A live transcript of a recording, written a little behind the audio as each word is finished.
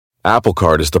Apple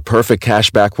Card is the perfect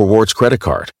cashback rewards credit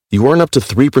card. You earn up to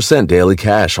 3% daily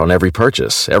cash on every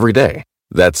purchase, every day.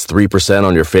 That's 3%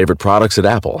 on your favorite products at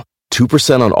Apple,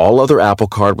 2% on all other Apple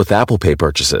Card with Apple Pay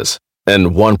purchases, and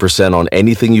 1% on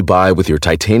anything you buy with your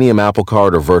titanium Apple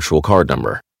Card or virtual card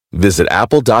number. Visit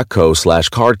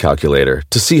apple.co/card calculator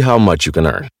to see how much you can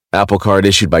earn. Apple Card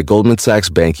issued by Goldman Sachs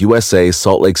Bank USA,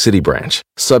 Salt Lake City branch.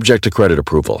 Subject to credit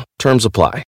approval. Terms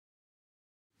apply.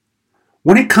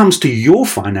 When it comes to your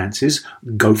finances,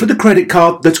 go for the credit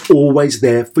card that's always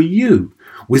there for you.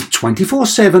 With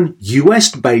 24/7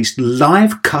 US-based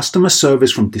live customer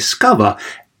service from Discover,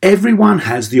 everyone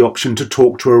has the option to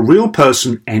talk to a real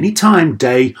person anytime,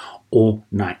 day or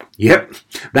night. Yep,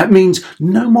 that means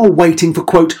no more waiting for,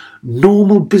 quote,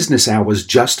 normal business hours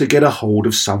just to get a hold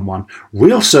of someone.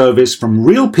 Real service from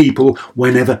real people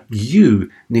whenever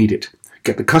you need it.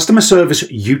 Get the customer service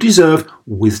you deserve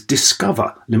with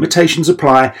Discover. Limitations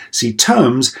apply. See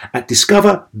terms at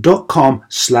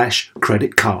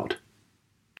discover.com/credit card.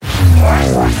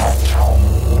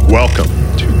 Welcome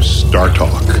to Star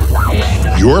Talk,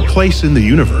 your place in the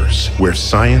universe where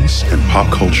science and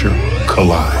pop culture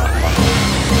collide.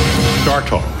 Star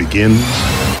Talk begins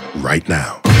right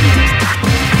now.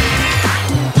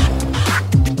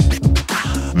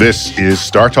 This is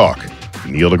Star Talk.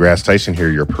 Neil deGrasse Tyson here,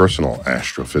 your personal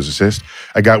astrophysicist.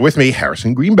 I got with me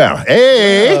Harrison Greenbaum.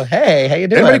 Hey! Oh, hey, how you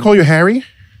doing? Anybody call you Harry?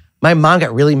 My mom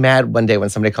got really mad one day when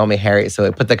somebody called me Harry, so I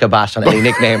put the kibosh on any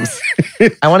nicknames.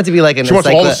 I wanted to be like an She wants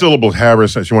all the syllables,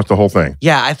 Harris. She wants the whole thing.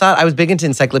 Yeah, I thought I was big into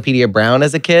Encyclopedia Brown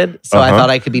as a kid, so I thought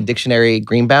I could be Dictionary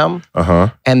Greenbaum,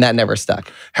 and that never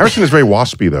stuck. Harrison is very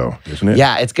waspy, though, isn't it?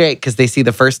 Yeah, it's great because they see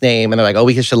the first name and they're like, oh,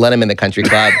 we should let him in the country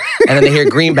club. And then they hear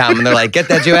Greenbaum and they're like, get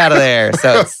that Jew out of there.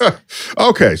 So it's,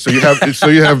 okay, so you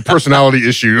have personality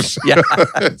issues. Yeah,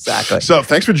 exactly. So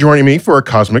thanks for joining me for a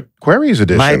Cosmic Queries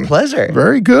edition. My pleasure.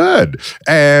 Very good.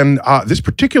 And this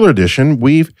particular edition,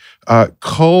 we've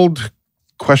culled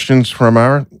questions from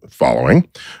our following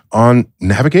on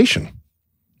navigation.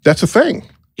 That's a thing.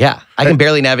 Yeah, I can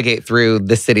barely navigate through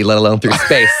this city, let alone through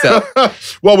space. So,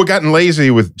 well, we've gotten lazy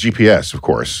with GPS, of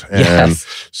course. And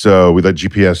so we let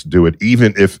GPS do it,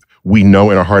 even if we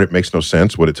know in our heart it makes no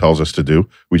sense what it tells us to do.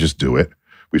 We just do it.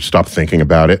 We've stopped thinking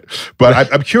about it.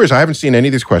 But I'm curious. I haven't seen any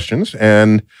of these questions.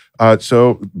 And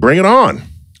so bring it on.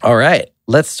 All right.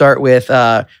 Let's start with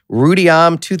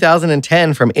Rudiam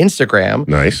 2010 from Instagram.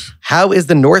 Nice. How is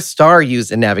the North Star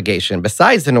used in navigation?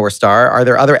 Besides the North Star, are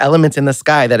there other elements in the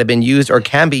sky that have been used or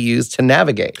can be used to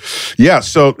navigate? Yeah,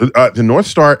 so the North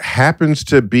Star happens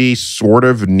to be sort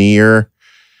of near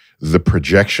the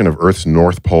projection of Earth's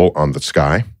North Pole on the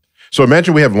sky. So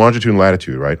imagine we have longitude and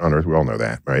latitude, right, on Earth. We all know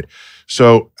that, right?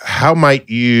 So how might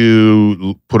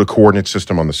you put a coordinate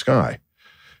system on the sky?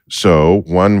 So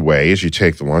one way is you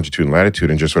take the longitude and latitude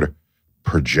and just sort of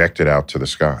project it out to the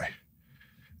sky.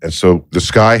 And so the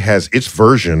sky has its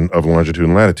version of longitude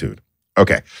and latitude.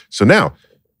 Okay, so now,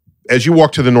 as you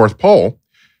walk to the North Pole,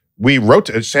 we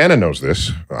rotate. Santa knows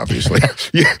this, obviously.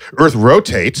 Yeah, Earth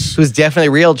rotates. Who's definitely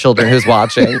real children who's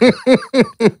watching.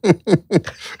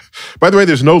 By the way,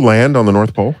 there's no land on the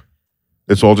North Pole.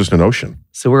 It's all just an ocean.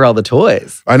 So where are all the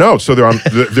toys? I know. So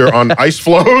they're on ice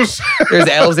floes. There's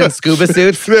elves in scuba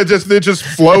suits. They're just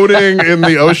floating in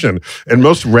the ocean. And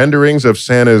most renderings of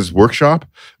Santa's workshop,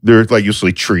 they're like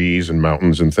usually trees and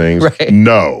mountains and things. Right.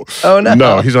 No. Oh, no.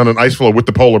 No, he's on an ice floe with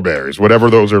the polar bears, whatever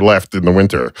those are left in the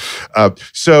winter.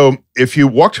 So if you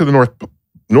walk to the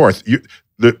north,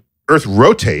 the Earth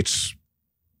rotates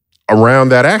around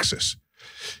that axis.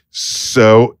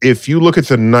 So if you look at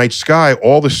the night sky,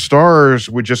 all the stars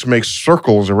would just make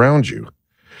circles around you.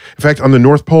 In fact, on the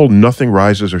North Pole, nothing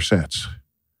rises or sets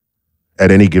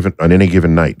on any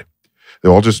given night. It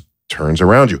all just turns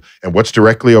around you. And what's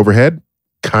directly overhead,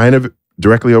 kind of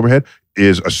directly overhead,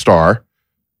 is a star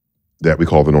that we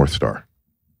call the North Star.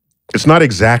 It's not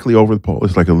exactly over the pole.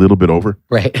 It's like a little bit over.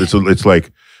 Right. It's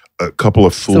like a couple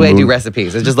of full moon. That's the way I do moon.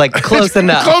 recipes. It's just like close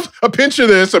enough. A pinch of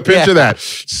this, a pinch of that.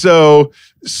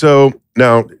 So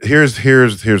now here's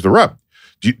the rub.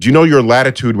 Do you know your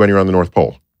latitude when you're on the North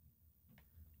Pole?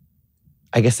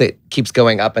 I guess it keeps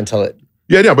going up until it...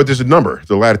 Yeah, but there's a number,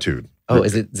 the latitude. Oh,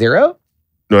 is it 0?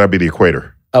 No, that'd be the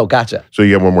equator. Oh, gotcha. So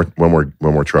you get one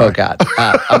more try. Oh, God.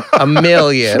 A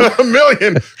million. A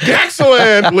million.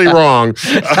 Excellently wrong.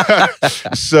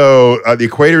 So the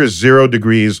equator is 0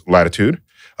 degrees latitude.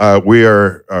 We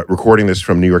are recording this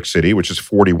from New York City, which is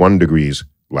 41 degrees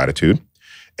latitude.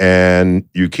 And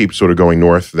you keep sort of going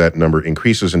north. That number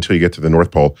increases until you get to the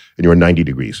North Pole, and you're 90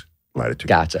 degrees latitude.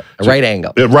 Gotcha. A right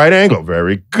angle. Right angle.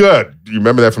 Very good. You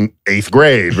remember that from 8th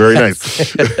grade. Very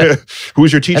nice. Who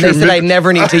was your teacher? And they said I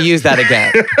never need to use that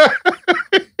again.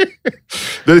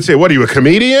 Then they say, what are you, a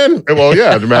comedian? Well,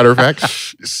 yeah, as a matter of fact.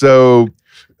 So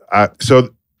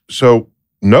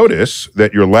notice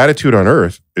that your latitude on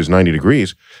Earth is 90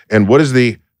 degrees. And what is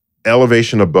the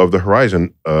elevation above the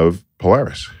horizon of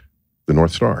Polaris, the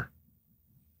North Star?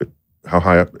 How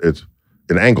high up? It's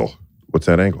an angle. What's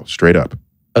that angle? Straight up.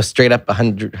 Oh, straight up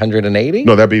 100, 180?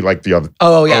 No, that'd be like the other.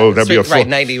 Oh, yeah. Oh, that'd be a full, right,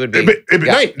 90 would be.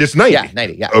 It's 90. Yeah,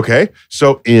 90, yeah. Okay.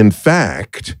 So, in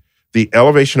fact, the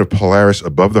elevation of Polaris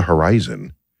above the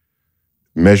horizon,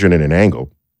 measured in an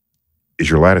angle, is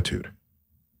your latitude.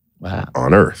 Wow.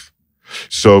 On Earth.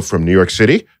 So, from New York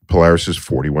City, Polaris is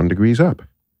 41 degrees up.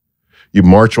 You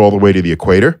march all the way to the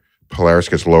equator, Polaris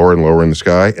gets lower and lower in the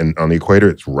sky, and on the equator,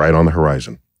 it's right on the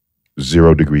horizon,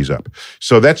 0 degrees up.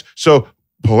 So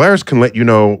Polaris can let you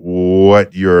know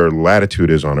what your latitude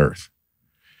is on Earth.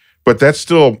 But that's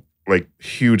still like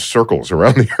huge circles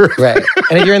around the Earth. Right.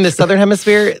 And if you're in the southern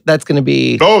hemisphere, that's going to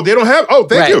be... Oh, they don't have... Oh,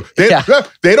 thank you.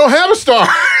 They don't have a star.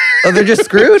 Oh, they're just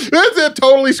screwed? They're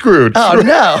totally screwed. Oh,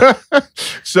 no.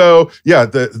 So, yeah,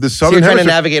 the southern so you're trying hemisphere, to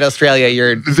navigate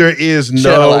Australia,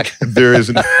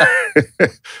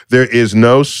 there is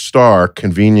no star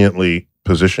conveniently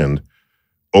positioned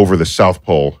over the South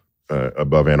Pole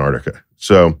above Antarctica.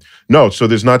 So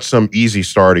there's not some easy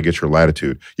star to get your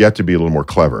latitude. You have to be a little more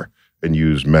clever and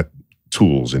use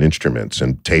tools and instruments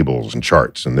and tables and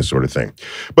charts and this sort of thing.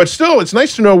 But still, it's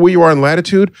nice to know where you are in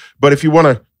latitude. But if you want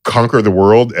to conquer the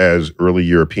world, as early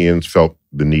Europeans felt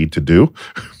the need to do,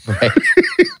 right.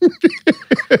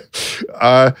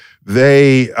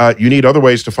 You need other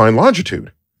ways to find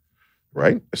longitude,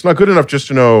 right? It's not good enough just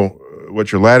to know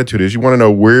what your latitude is. You want to know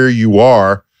where you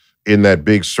are in that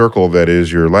big circle that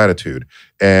is your latitude.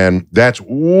 And that's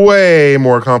way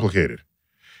more complicated.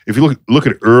 If you look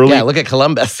at early... Yeah, look at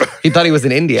Columbus. He thought he was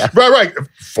in India. Right.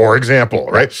 For example,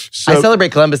 right? So, I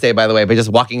celebrate Columbus Day, by the way, by just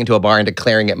walking into a bar and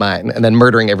declaring it mine and then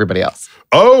murdering everybody else.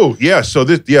 Oh, yeah. So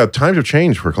times have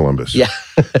changed for Columbus. Yeah.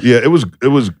 Yeah, it was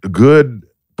good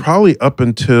probably up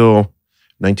until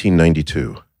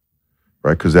 1992,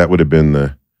 right? Because that would have been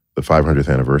the 500th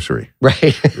anniversary.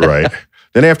 Right. Right.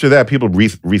 Then after that, people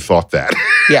rethought that.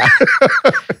 Yeah.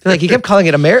 They're like, he kept calling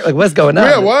it America. Like, what's going on?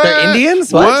 Yeah, what? They're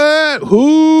Indians? What?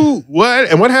 Who? What?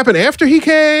 And what happened after he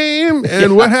came?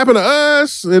 And what happened to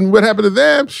us? And what happened to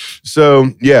them?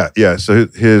 So, yeah. So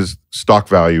his stock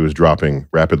value is dropping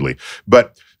rapidly.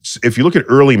 But if you look at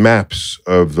early maps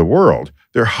of the world,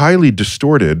 they're highly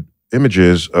distorted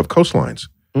images of coastlines.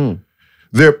 Mm.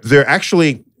 They're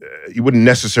actually, you wouldn't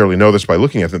necessarily know this by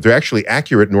looking at them, they're actually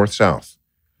accurate north-south.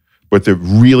 But they're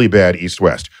really bad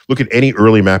east-west. Look at any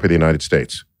early map of the United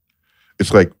States.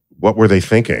 It's like, what were they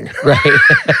thinking? Right.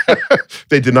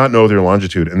 They did not know their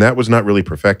longitude, and that was not really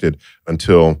perfected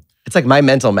until... It's like my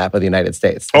mental map of the United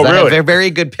States. Oh, really? I have a very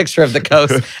good picture of the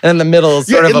coast, and then the middle is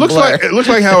sort of a blur. It looks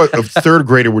like how a third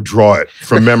grader would draw it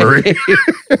from memory.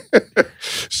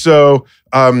 So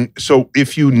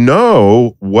if you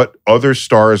know what other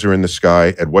stars are in the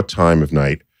sky at what time of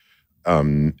night,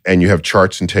 and you have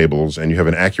charts and tables and you have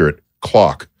an accurate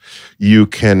clock, you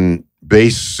can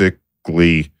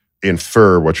basically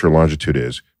infer what your longitude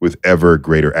is with ever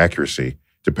greater accuracy,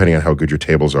 depending on how good your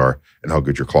tables are and how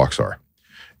good your clocks are.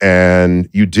 And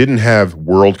you didn't have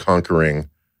world-conquering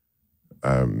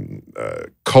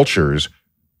cultures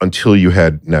until you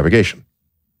had navigation.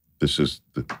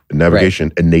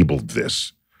 Navigation enabled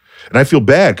this. And I feel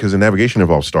bad because the navigation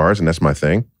involves stars, and that's my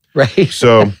thing. Right.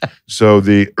 So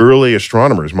the early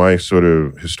astronomers, my sort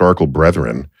of historical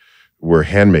brethren, were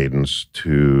handmaidens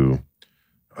to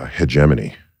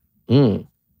hegemony. Mm.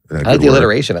 I like the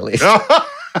alliteration, at least.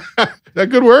 That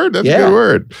good word? That's a good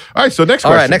word. All right, so next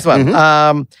question. All right, next one.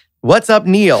 Mm-hmm. What's up,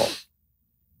 Neil?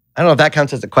 I don't know if that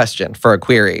counts as a question for a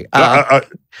query. The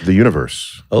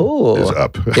universe is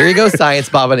up. There you go, Science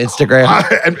Bob on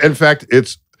Instagram. In fact,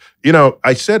 it's,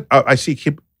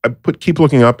 I put keep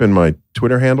looking up in my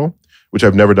Twitter handle, which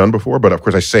I've never done before, but of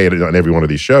course I say it on every one of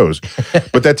these shows.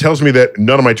 But that tells me that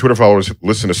none of my Twitter followers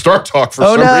listen to Star Talk for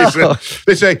some reason.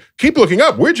 They say, keep looking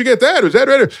up. Where'd you get that? Was that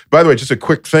right? By the way, just a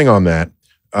quick thing on that.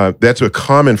 That's a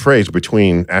common phrase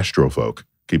between astrofolk,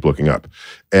 keep looking up.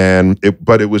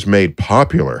 But it was made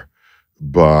popular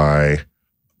by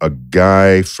a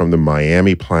guy from the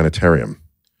Miami Planetarium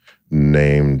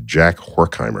named Jack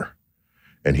Horkheimer.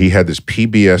 And he had this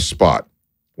PBS spot.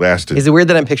 Is it weird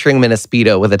that I'm picturing him in a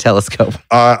Speedo with a telescope?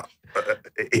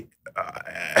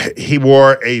 He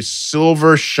wore a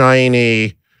silver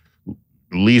shiny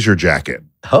leisure jacket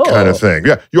kind of thing.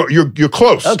 Yeah, you're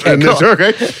close. Okay, in cool. this,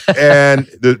 okay. And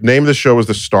the name of the show was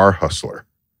The Star Hustler.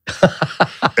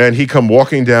 And he come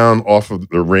walking down off of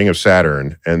the ring of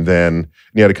Saturn, and then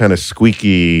he had a kind of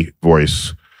squeaky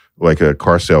voice, like a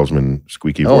car salesman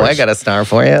squeaky voice. Oh, I got a star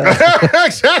for you.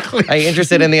 Exactly. Are you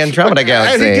interested in the Andromeda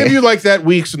Galaxy? And he'd give you like that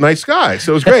week's night sky.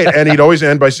 So it was great. And he'd always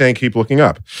end by saying, keep looking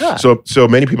up. Ah. So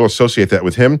many people associate that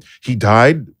with him. He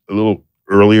died a little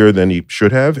earlier than he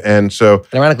should have. And so,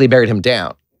 And ironically buried him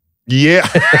down. yeah.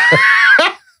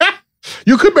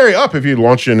 You could bury up if you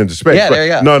launched it into space. Yeah, but there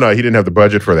you go. No, he didn't have the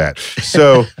budget for that.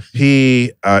 So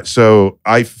so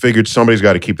I figured somebody's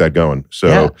got to keep that going.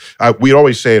 So we'd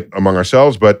always say it among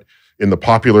ourselves, but in the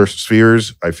popular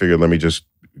spheres, I figured let me just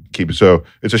keep it. So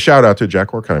it's a shout out to Jack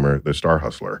Horkheimer, the Star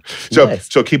Hustler. So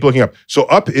Nice. So keep looking up. So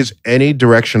up is any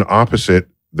direction opposite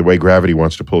the way gravity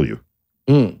wants to pull you.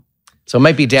 So it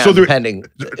might be down So there- depending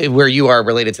where you are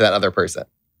related to that other person.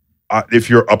 If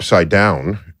you're upside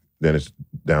down, then it's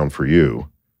down for you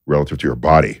relative to your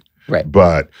body. Right.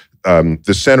 But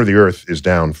the center of the earth is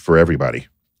down for everybody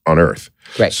on Earth.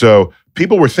 Right. So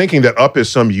people were thinking that up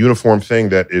is some uniform thing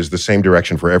that is the same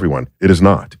direction for everyone. It is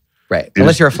not. Right. It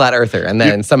Unless is- you're a flat earther, and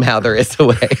then somehow there is a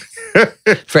way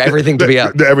for everything to be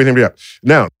up. Everything to be up.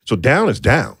 Now, so down is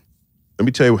down. Let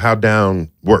me tell you how down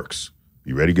works.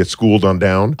 You ready to get schooled on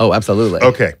down? Oh, absolutely.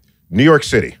 Okay. New York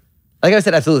City. Like I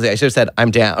said, absolutely. I should have said, I'm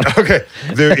down. Okay.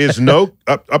 There is no,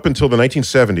 up until the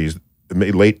 1970s,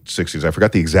 late 60s, I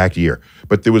forgot the exact year,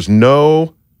 but there was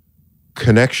no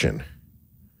connection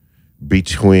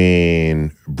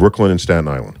between Brooklyn and Staten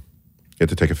Island. You had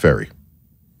to take a ferry.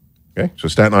 Okay? So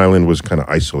Staten Island was kind of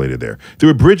isolated there. There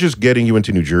were bridges getting you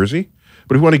into New Jersey,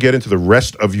 but if you want to get into the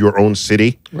rest of your own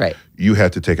city, Right. you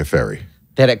had to take a ferry.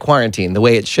 They had it quarantined the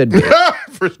way it should be.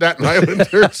 For Staten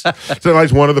Islanders. Staten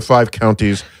Island's one of the 5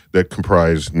 counties that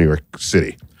comprise New York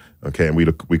City. Okay, and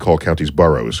we call counties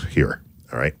boroughs here.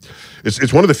 All right,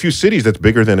 it's one of the few cities that's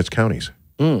bigger than its counties.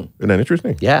 Isn't that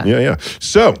interesting? Yeah. yeah.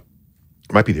 So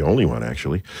it might be the only one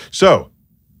actually. So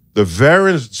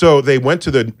so they went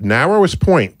to the narrowest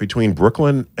point between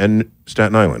Brooklyn and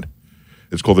Staten Island.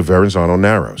 It's called the Verrazano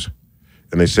Narrows,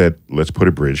 and they said, let's put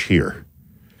a bridge here.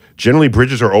 Generally,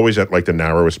 bridges are always at like the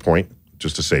narrowest point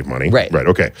just to save money. Right. Right,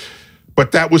 okay.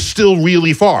 But that was still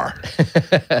really far.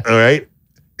 All right?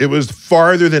 It was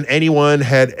farther than anyone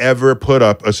had ever put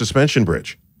up a suspension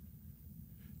bridge.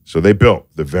 So they built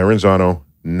the Verrazano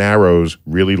Narrows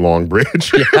really long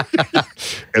bridge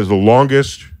as the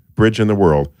longest bridge in the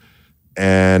world.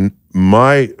 And when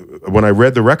I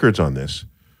read the records on this,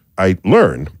 I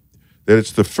learned that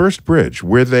it's the first bridge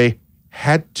where they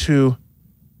had to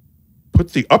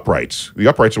put the uprights. The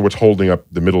uprights are what's holding up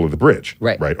the middle of the bridge.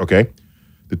 Right. Right, okay?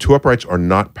 The 2 uprights are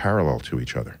not parallel to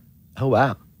each other. Oh,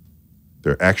 wow.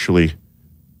 They're actually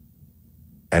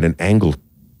at an angle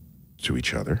to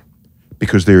each other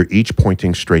because they're each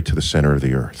pointing straight to the center of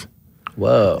the earth.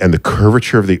 Whoa. And the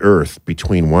curvature of the earth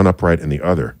between one upright and the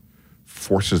other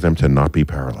forces them to not be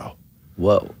parallel.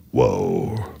 Whoa.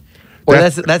 Whoa. Or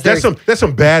that's their, that's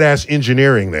some badass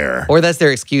engineering there. or that's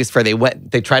their excuse for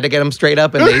they tried to get them straight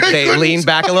up and they leaned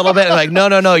back a little bit and like,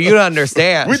 no, you don't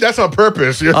understand. That's on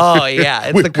purpose. Oh, yeah.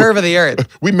 It's the curve of the earth.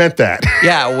 We meant that.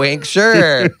 Yeah, wink,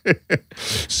 sure.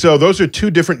 So those are 2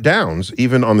 different downs,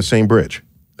 even on the same bridge.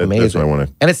 That's Amazing. what I want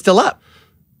to. And it's still up.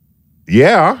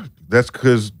 Yeah, that's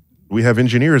because we have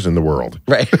engineers in the world.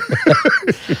 Right.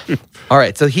 All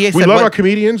right. So he We said, love our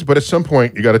comedians, but at some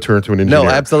point you got to turn to an engineer. No,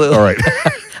 absolutely. All right.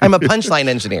 I'm a punchline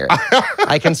engineer.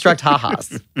 I construct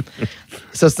ha-has.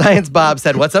 So Science Bob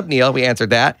said, what's up, Neil? We answered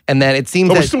that. And then it seems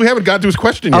that... we haven't got to his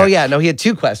question yet. Oh, yeah. No, he had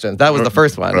 2 questions. That was the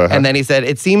first one. Uh-huh. And then he said,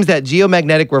 it seems that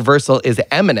geomagnetic reversal is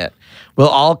imminent. Will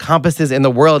all compasses in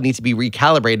the world need to be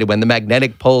recalibrated when the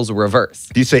magnetic poles reverse?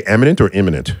 Do you say eminent or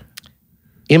imminent?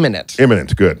 Imminent.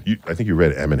 Imminent, good. I think you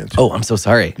read eminent. Oh, I'm so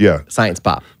sorry. Yeah. Science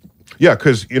Bob. Yeah,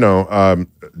 because,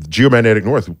 geomagnetic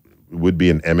north would be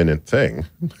an eminent thing.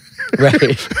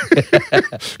 Right.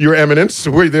 Your eminence.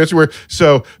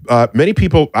 So many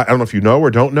people, I don't know if you know or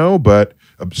don't know, but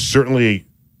certainly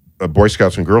Boy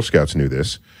Scouts and Girl Scouts knew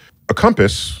this. A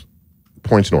compass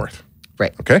points north.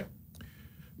 Right. Okay?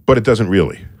 But it doesn't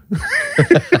really.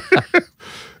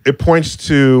 It points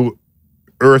to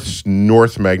Earth's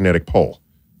north magnetic pole,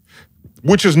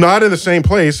 which is not in the same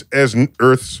place as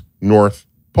Earth's north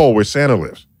pole where Santa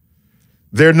lives.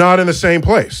 They're not in the same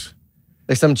place.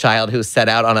 There's some child who set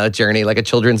out on a journey, like a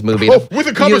children's movie. With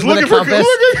a compass, looking for compass,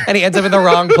 and he ends up in the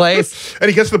wrong place. And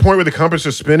he gets to the point where the compass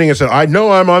is spinning and said, I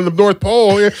know I'm on the North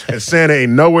Pole. And Santa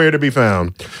ain't nowhere to be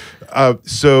found.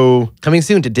 So Coming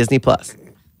soon to Disney Plus.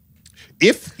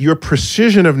 if your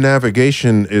precision of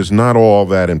navigation is not all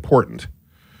that important,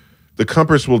 the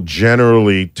compass will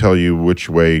generally tell you which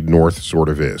way north sort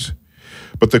of is.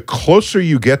 But the closer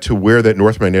you get to where that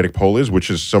North Magnetic Pole is, which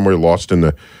is somewhere lost in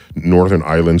the northern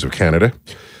islands of Canada,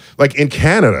 like in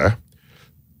Canada,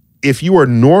 if you are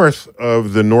north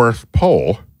of the North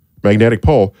Pole, magnetic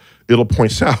pole, it'll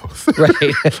point south.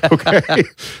 Right. Okay.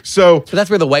 So that's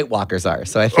where the White Walkers are.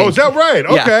 So I think. Oh, is that right?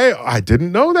 Yeah. Okay. I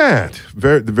didn't know that.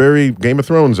 Very Game of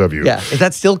Thrones of you. Yeah. Is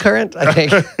that still current? I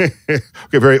think.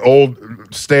 Okay, very old,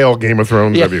 stale Game of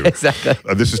Thrones Yeah, of you. exactly.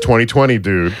 This is 2020,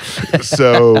 dude.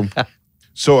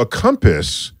 So a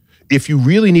compass, if you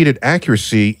really needed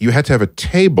accuracy, you had to have a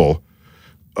table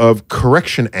of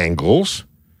correction angles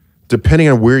depending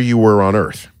on where you were on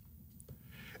Earth.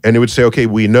 And it would say, okay,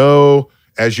 we know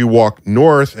as you walk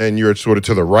north and you're sort of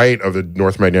to the right of the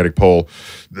North Magnetic Pole,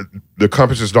 the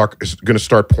compass is going to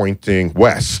start pointing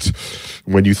west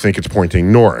when you think it's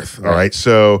pointing north. Right. All right.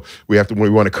 So we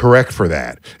want to correct for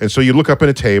that. And so you look up in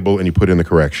a table and you put in the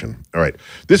correction. All right.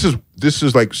 This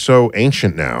is like so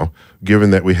ancient now,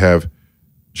 given that we have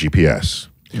GPS.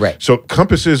 Right. So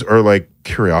compasses are like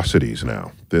curiosities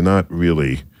now. They're not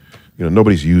really,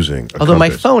 nobody's using a Although my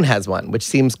compass. phone has one, which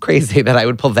seems crazy that I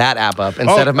would pull that app up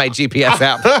instead of my GPS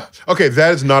app. Okay,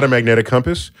 that is not a magnetic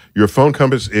compass. Your phone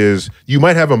compass is, you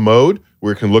might have a mode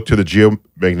where it can look to the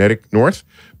geomagnetic north,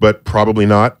 but probably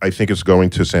not. I think it's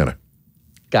going to Santa.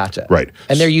 Gotcha. Right.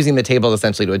 And they're using the table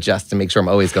essentially to adjust to make sure I'm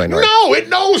always going north. No, it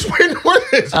knows where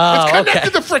north is. Oh, it's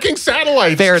connected to freaking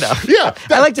satellites. Fair enough. Yeah.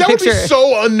 I like to that picture. would be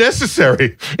so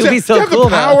unnecessary. It would be so to have cool, the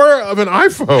power of an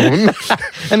iPhone.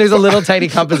 And there's a little tiny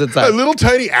compass inside. A little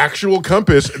tiny actual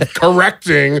compass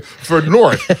correcting for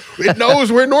north. It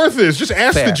knows where north is. Just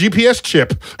ask Fair. the GPS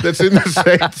chip that's in the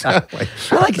same satellite.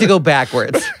 I like to go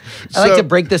backwards. I like to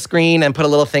break the screen and put a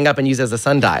little thing up and use it as a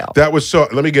sundial. That was so.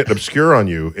 Let me get obscure on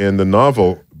you. In the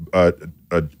novel,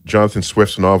 Jonathan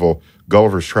Swift's novel,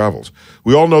 Gulliver's Travels,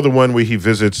 we all know the one where he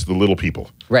visits the little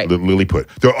people, Right. The Lilliput.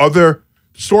 There are other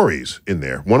stories in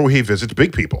there. One where he visits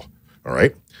big people, all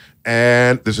right?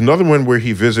 And there's another one where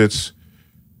he visits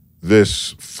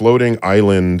this floating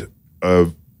island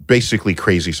of basically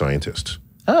crazy scientists.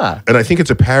 And I think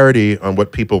it's a parody on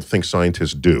what people think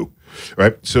scientists do,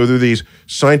 right? So there are these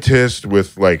scientists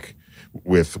with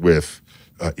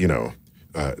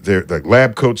they're like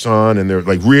lab coats on and they're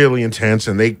like really intense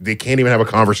and they can't even have a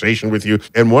conversation with you.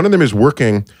 And one of them is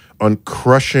working on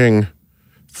crushing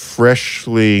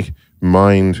freshly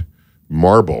mined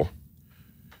marble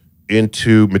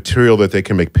into material that they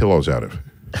can make pillows out of.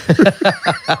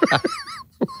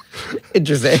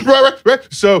 Interesting. Right.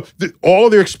 So all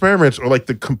their experiments are like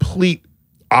the complete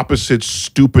opposite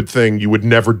stupid thing you would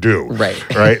never do. Right.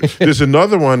 There's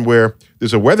another one where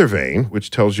there's a weather vane, which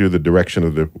tells you the direction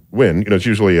of the wind. It's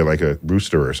usually like a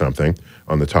rooster or something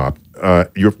on the top.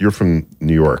 You're from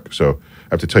New York, so I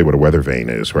have to tell you what a weather vane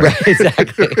is, right? Right,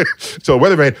 exactly. So a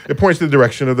weather vane, it points to the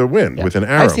direction of the wind with an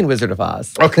arrow. I've seen Wizard of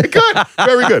Oz. Okay, good.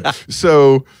 Very good.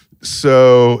 So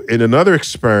in another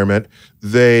experiment,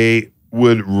 they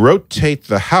would rotate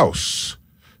the house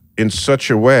in such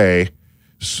a way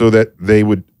so that it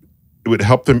would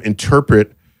help them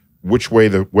interpret which way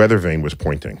the weather vane was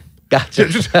pointing.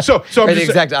 Gotcha. So Right, the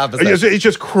exact opposite. It's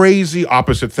just crazy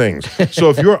opposite things. So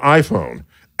if your iPhone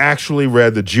actually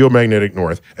read the geomagnetic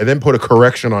north and then put a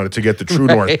correction on it to get the true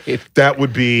north, that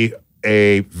would be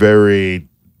a very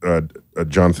a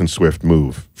Jonathan Swift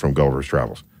move from Gulliver's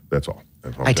Travels. That's all.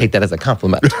 I take that as a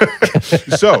compliment.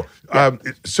 So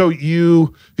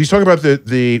he's talking about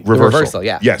the reversal. The reversal,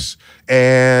 yeah. Yes.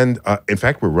 And in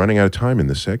fact, we're running out of time in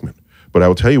this segment. But I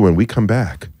will tell you when we come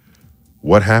back,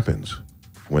 what happens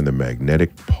when the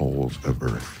magnetic poles of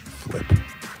Earth flip.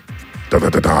 Da,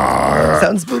 da, da, da.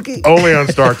 Sounds spooky. Only on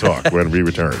Star Talk when we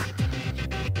return.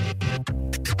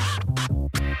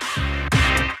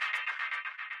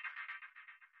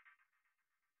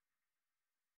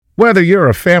 Whether you're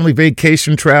a family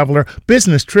vacation traveler,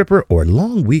 business tripper, or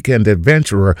long weekend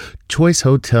adventurer, Choice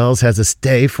Hotels has a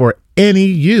stay for any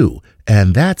you.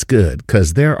 And that's good,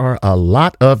 because there are a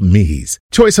lot of me's.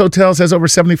 Choice Hotels has over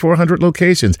 7,400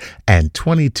 locations and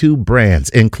 22 brands,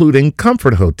 including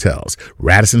Comfort Hotels,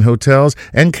 Radisson Hotels,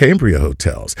 and Cambria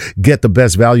Hotels. Get the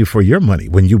best value for your money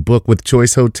when you book with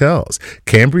Choice Hotels.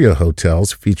 Cambria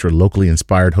Hotels feature locally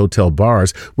inspired hotel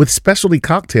bars with specialty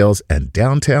cocktails and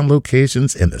downtown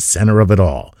locations in the center of it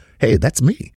all. Hey, that's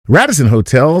me. Radisson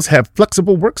Hotels have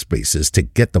flexible workspaces to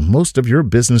get the most of your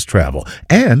business travel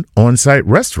and on-site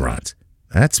restaurants.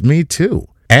 That's me too.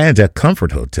 And at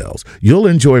Comfort Hotels, you'll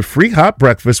enjoy free hot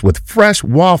breakfast with fresh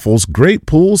waffles, great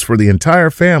pools for the entire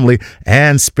family,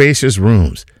 and spacious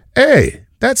rooms. Hey,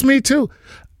 that's me too.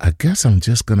 I guess I'm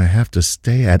just going to have to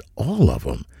stay at all of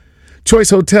them.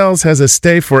 Choice Hotels has a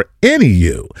stay for any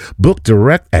you. Book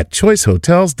direct at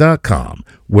choicehotels.com,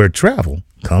 where travel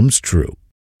comes true.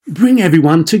 Bring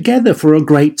everyone together for a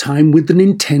great time with the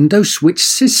Nintendo Switch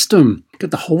system.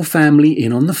 Get the whole family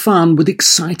in on the fun with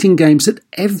exciting games that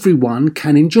everyone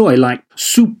can enjoy, like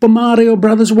Super Mario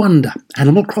Bros. Wonder,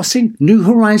 Animal Crossing, New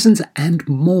Horizons, and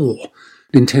more.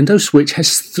 Nintendo Switch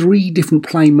has 3 different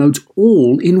play modes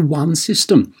all in one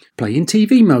system. Play in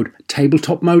TV mode,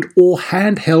 tabletop mode, or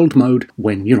handheld mode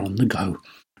when you're on the go.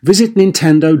 Visit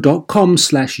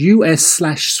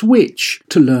nintendo.com/US/Switch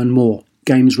to learn more.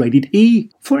 Games rated E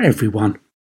for everyone.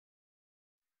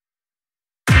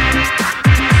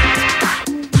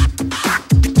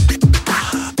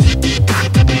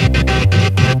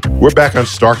 We're back on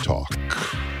Star Talk.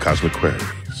 Cosmic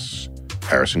Queries.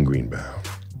 Harrison Greenbaum.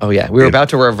 Oh, yeah. We were about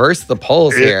to reverse the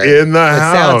polls here. In the It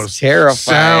house. sounds terrifying.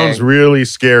 Sounds really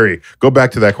scary. Go back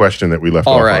to that question that we left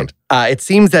off All right. It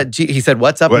seems that he said,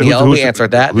 "What's up, Wait, Neil?" who's We answered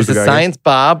that. who's This the is guy Science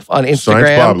Bob on on. Instagram.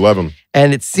 Science Bob, love him.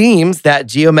 And it seems that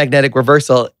geomagnetic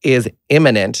reversal is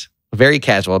imminent. Very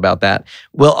casual about that.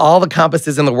 Will all the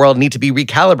compasses in the world need to be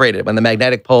recalibrated when the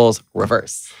magnetic poles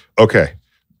reverse? Okay.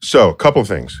 So, a couple of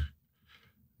things.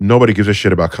 Nobody gives a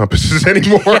shit about compasses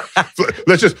anymore.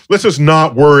 let's just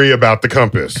not worry about the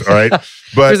compass, all right? But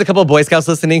There's a couple of Boy Scouts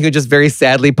listening who just very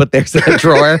sadly put theirs in a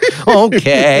drawer.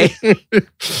 Okay.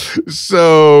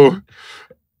 so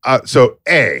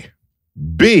A.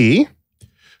 B,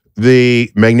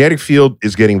 the magnetic field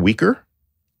is getting weaker,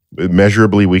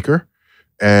 measurably weaker.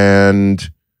 And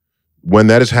when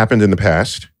that has happened in the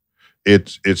past,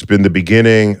 it's been the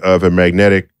beginning of a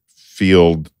magnetic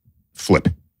field flip,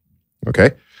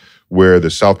 okay? Where the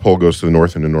South Pole goes to the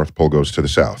north and the North Pole goes to the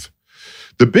south.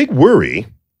 The big worry,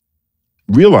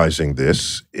 realizing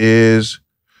this, is,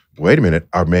 wait a minute,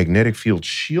 our magnetic field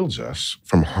shields us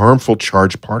from harmful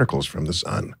charged particles from the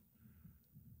sun.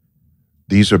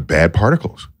 These are bad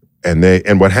particles.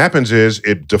 And what happens is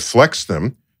it deflects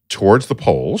them towards the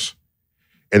poles,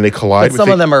 and they collide But with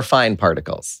some of them are fine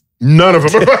particles. None of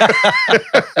them.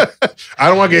 I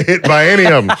don't want to get hit by any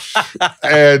of them.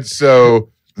 And so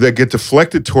they get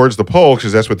deflected towards the pole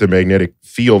because that's what the magnetic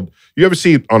field, you ever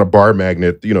see on a bar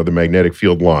magnet, the magnetic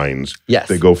field lines, Yes.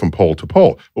 they go from pole to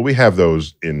pole. Well, we have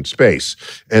those in space.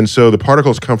 And so the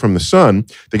particles come from the sun,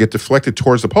 they get deflected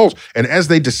towards the poles. And as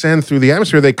they descend through the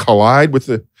atmosphere, they collide with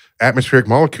the atmospheric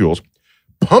molecules,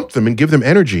 pump them and give them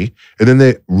energy, and then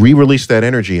they re-release that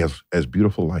energy as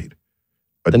beautiful light.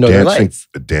 The northern lights.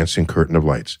 A dancing curtain of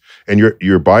lights. And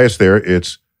your bias there,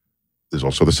 there's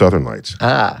also the southern lights.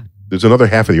 Ah, There's another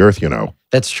half of the earth,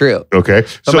 that's true. okay?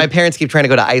 But my parents keep trying to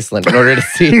go to Iceland in order to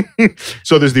see.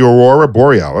 So there's the Aurora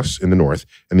Borealis in the north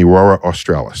and the Aurora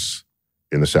Australis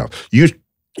in the south.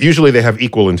 Usually they have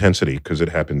equal intensity because it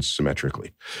happens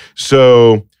symmetrically.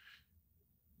 So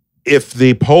if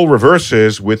the pole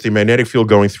reverses with the magnetic field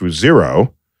going through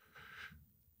zero,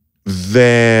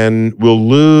 then we'll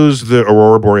lose the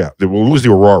Aurora Borealis. We'll lose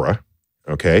the Aurora,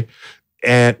 okay?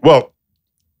 And, well,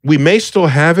 we may still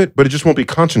have it, but it just won't be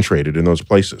concentrated in those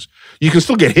places. You can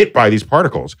still get hit by these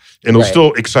particles, and it'll Right.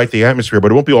 still excite the atmosphere,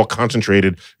 but it won't be all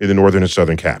concentrated in the northern and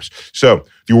southern caps. So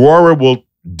the Aurora will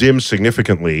dim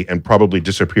significantly and probably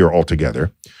disappear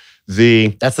altogether.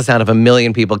 That's the sound of 1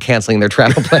 million people canceling their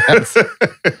travel plans.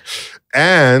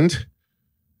 And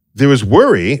there was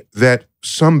worry that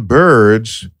some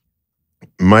birds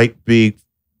might be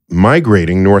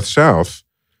migrating north-south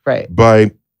Right.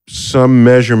 by some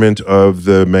measurement of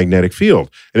the magnetic field.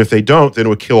 And if they don't, then it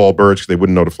would kill all birds because they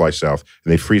wouldn't know to fly south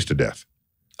and they'd freeze to death.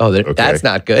 Oh, Okay. that's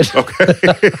not good. Okay.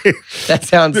 That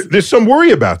sounds. There's some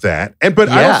worry about that. But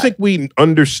I Yeah. don't think we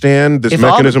understand this If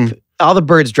mechanism. all the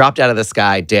birds dropped out of the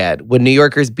sky dead, would New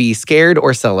Yorkers be scared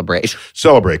or celebrate?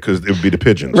 Celebrate, because it would be the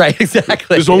pigeons. Right,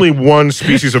 exactly. There's only one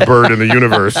species of bird in the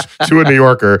universe to a New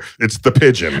Yorker. It's the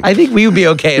pigeon. I think we would be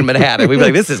okay in Manhattan. We'd be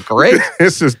like, this is great.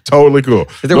 This is totally cool.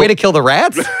 Is there a way to kill the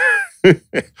rats?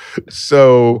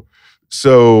 So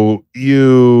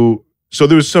there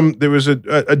was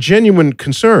a genuine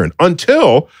concern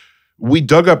until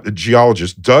the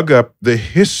geologists dug up the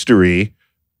history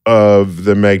of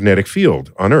the magnetic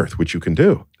field on Earth, which you can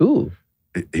do. Ooh.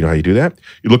 You know how you do that?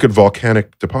 You look at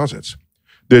volcanic deposits.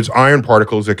 There's iron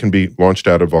particles that can be launched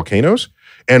out of volcanoes,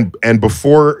 and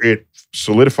before it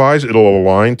solidifies, it'll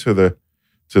align to the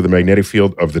magnetic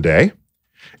field of the day.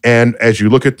 And as you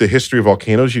look at the history of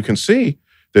volcanoes, you can see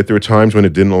that there were times when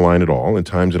it didn't align at all, and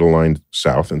times it aligned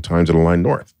south, and times it aligned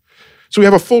north. So we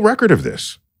have a full record of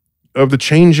this, of the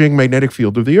changing magnetic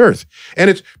field of the Earth. And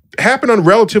it's happened on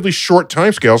relatively short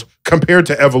timescales compared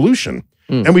to evolution.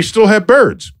 And we still have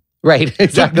birds. Right,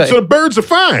 exactly. So the birds are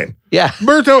fine. Yeah.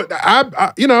 Birds don't,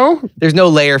 There's no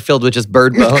layer filled with just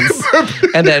bird bones.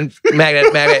 And then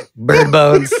magnet, bird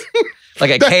bones.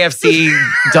 Like a KFC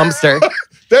dumpster.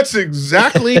 That's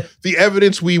exactly the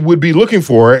evidence we would be looking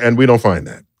for, and we don't find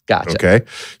that. Gotcha. Okay.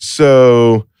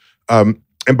 So, and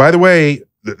by the way,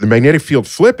 the magnetic field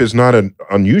flip is not an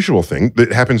unusual thing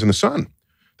that happens in the sun.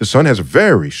 The sun has a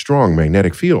very strong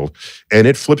magnetic field, and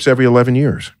it flips every 11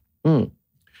 years.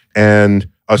 And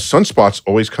sunspots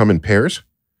always come in pairs,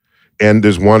 and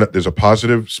there's a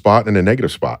positive spot and a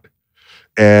negative spot.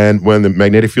 And when the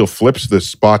magnetic field flips, the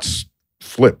spots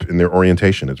flip in their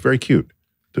orientation. It's very cute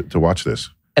to watch this.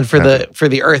 And for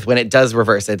the Earth, when it does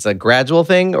reverse, it's a gradual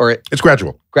thing, or it's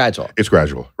gradual. Gradual. It's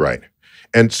gradual, right?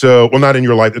 And so, well, not in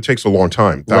your life. It takes a long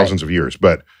time, thousands of years,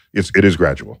 but it is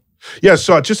gradual. Yeah.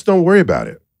 So just don't worry about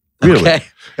it. Really. Okay.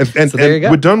 And, so there you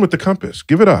go. We're done with the compass.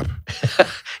 Give it up.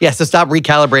 Yeah. So stop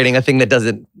recalibrating a thing that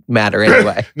doesn't matter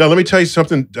anyway. Now, let me tell you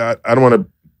something. I don't want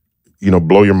to,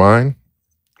 blow your mind.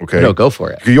 Okay. No, go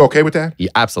for it. Are you okay with that? Yeah,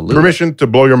 absolutely. Permission to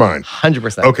blow your mind.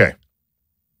 100%. Okay.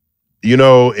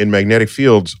 In magnetic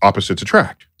fields, opposites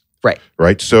attract. Right.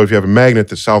 Right. So if you have a magnet,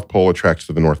 the South Pole attracts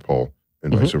to the North Pole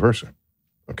and vice versa.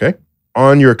 Okay.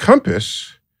 On your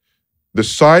compass, the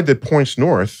side that points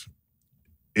north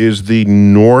is the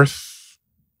north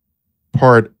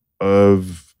part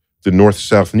of the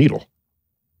north-south needle.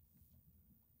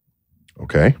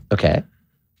 Okay. Okay.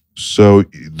 So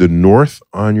the north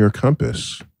on your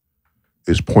compass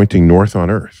is pointing north on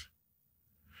Earth,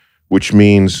 which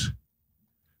means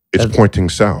it's pointing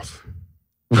south.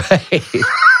 Right.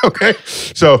 Okay.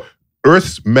 So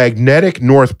Earth's magnetic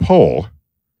North Pole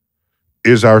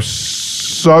is the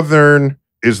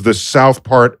south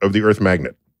part of the Earth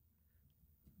magnet.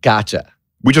 Gotcha.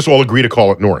 We just all agree to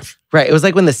call it north. Right. It was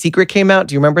like when The Secret came out.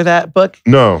 Do you remember that book?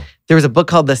 No. There was a book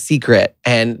called The Secret,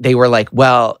 and they were like,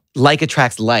 well, like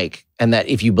attracts like, and that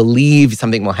if you believe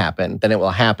something will happen, then it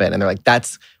will happen. And they're like,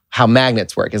 that's how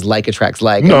magnets work, is like attracts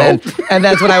like. No. And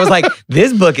that's when I was like,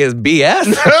 this book is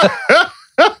BS.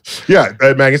 Yeah,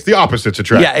 magnets, the opposites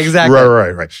attract. Yeah, exactly.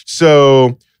 Right.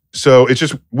 So it's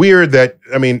just weird that,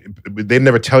 they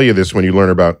never tell you this when you learn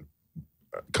about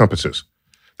compasses,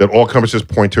 that all compasses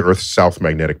point to Earth's south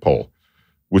magnetic pole,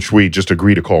 which we just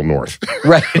agree to call north.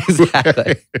 Right,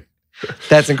 exactly.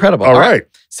 That's incredible. All right.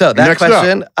 So that Next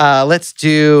question, let's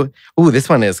do, this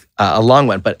one is a long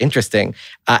one, but interesting.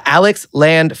 Alex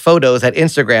Land Photos at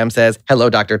Instagram says, hello,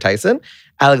 Dr. Tyson.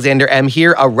 Alexander M.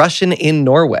 here, a Russian in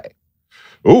Norway.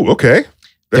 Oh, okay.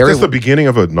 That's the beginning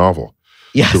of a novel.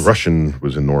 Yes. The Russian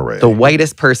was in Norway. The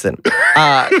whitest person.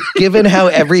 Given how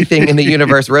everything in the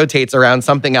universe rotates around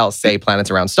something else, say planets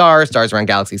around stars, stars around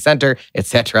galaxy center,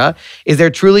 etc., is there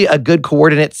truly a good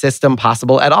coordinate system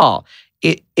possible at all?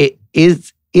 If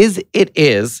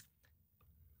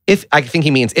I think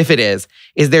he means if it is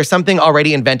there something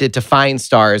already invented to find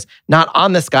stars, not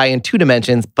on the sky in 2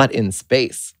 dimensions, but in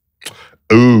space?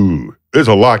 Ooh, there's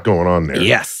a lot going on there.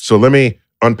 Yes. So let me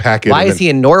unpack it. Why is he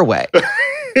in Norway?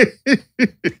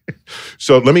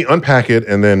 So let me unpack it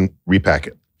and then repack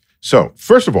it. So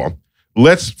first of all,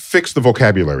 let's fix the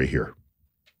vocabulary here.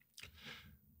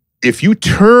 If you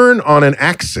turn on an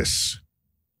axis,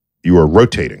 you are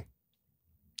rotating.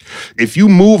 If you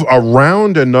move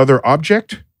around another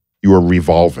object, you are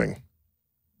revolving.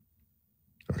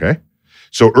 Okay?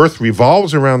 So Earth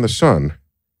revolves around the sun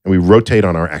and we rotate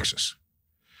on our axis.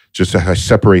 Just to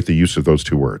separate the use of those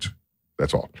 2 words.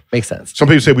 That's all. Makes sense. Some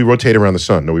people say we rotate around the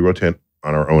sun. No, we rotate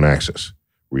on our own axis.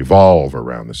 Revolve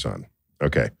around the sun.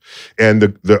 Okay. And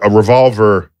a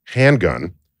revolver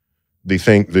handgun,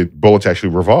 the bullets actually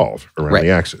revolve around the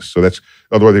axis. So that's,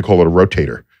 otherwise they call it a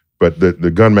rotator. But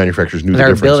the gun manufacturers knew the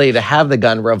difference. Our ability to have the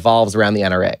gun revolves around the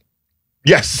NRA.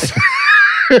 Yes.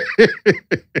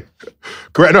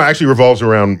 Correct. No, actually revolves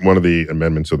around one of the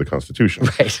amendments of the Constitution.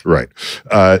 Right.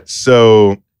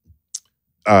 So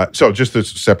just to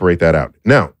separate that out.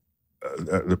 Now,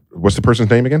 what's the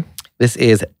person's name again? This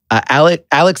is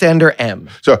Alexander M.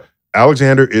 So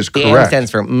Alexander is correct. The M stands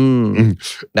for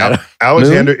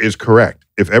Alexander is correct.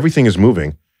 If everything is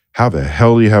moving, how the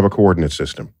hell do you have a coordinate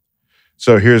system?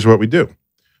 So here's what we do.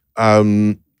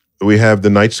 We have the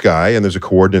night sky, and there's a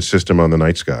coordinate system on the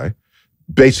night sky.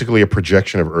 Basically a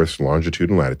projection of Earth's longitude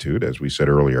and latitude, as we said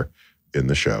earlier in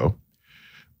the show.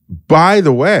 By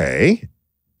the way,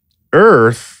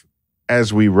 Earth,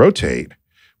 as we rotate,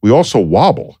 we also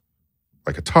wobble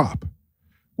like a top.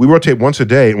 We rotate once a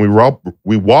day, and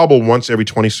we wobble once every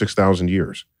 26,000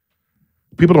 years.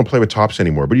 People don't play with tops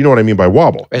anymore, but you know what I mean by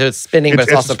wobble. Right, it's spinning, but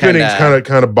it's also spinning,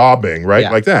 kind of bobbing, right?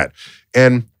 Yeah. Like that.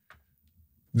 And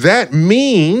that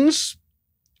means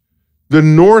the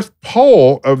North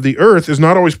Pole of the Earth is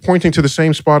not always pointing to the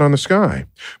same spot on the sky,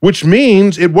 which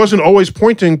means it wasn't always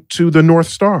pointing to the North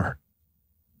Star.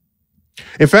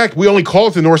 In fact, we only call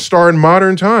it the North Star in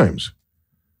modern times.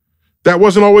 That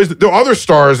wasn't always the other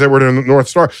stars that were in the North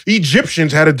Star.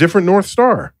 Egyptians had a different North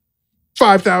Star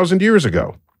 5,000 years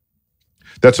ago.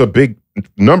 That's a big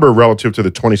number relative to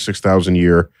the 26,000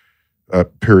 year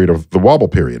period of the wobble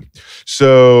period.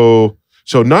 So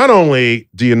not only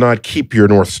do you not keep your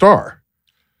North Star,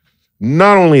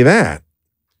 not only that,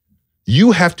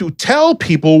 you have to tell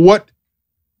people what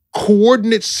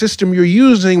coordinate system you're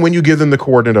using when you give them the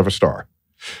coordinate of a star.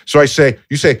 So you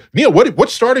say, Neil, what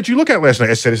star did you look at last night?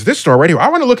 I said, it's this star right here. I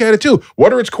want to look at it too.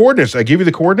 What are its coordinates? I give you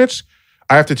the coordinates.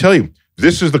 I have to tell you,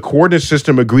 this is the coordinate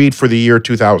system agreed for the year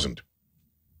 2000.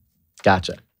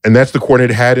 Gotcha. And that's the coordinate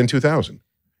it had in 2000.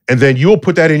 And then you'll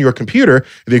put that in your computer.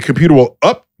 The computer will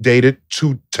update it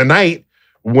to tonight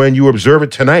when you observe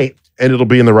it tonight, and it'll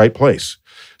be in the right place.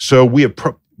 So we have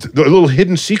a little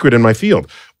hidden secret in my field.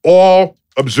 All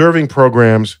observing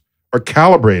programs are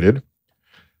calibrated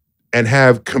and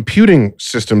have computing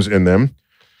systems in them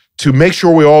to make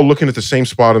sure we're all looking at the same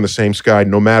spot in the same sky,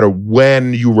 no matter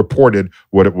when you reported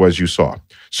what it was you saw.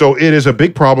 So it is a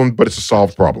big problem, but it's a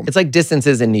solved problem. It's like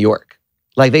distances in New York.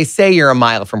 Like they say you're a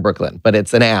mile from Brooklyn, but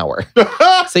it's an hour.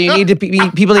 So you need to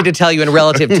people need to tell you in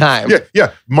relative time.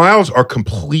 Yeah. Miles are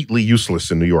completely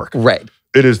useless in New York. Right.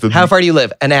 It is How far do you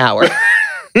live? An hour.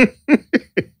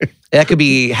 That could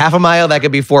be half a mile. That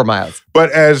could be 4 miles.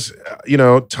 But as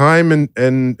time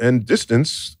and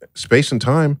distance, space and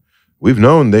time, we've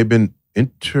known they've been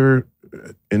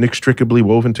inextricably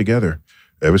woven together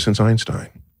ever since Einstein.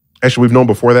 Actually, we've known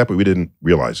before that, but we didn't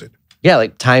realize it. Yeah,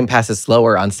 like time passes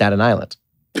slower on Staten Island.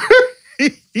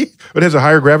 But it has a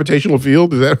higher gravitational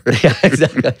field, is that right? Yeah,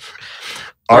 exactly.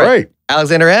 All right.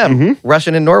 Alexander M.,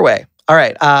 Russian in Norway. All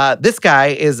right. This guy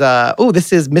is,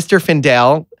 this is Mr.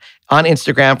 Findale on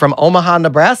Instagram from Omaha,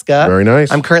 Nebraska. Very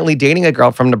nice. I'm currently dating a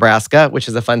girl from Nebraska, which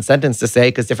is a fun sentence to say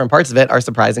because different parts of it are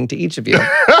surprising to each of you.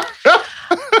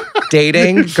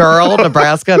 Dating, girl,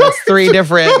 Nebraska, that's 3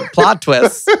 different plot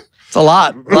twists. It's a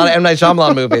lot of M. Night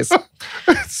Shyamalan movies.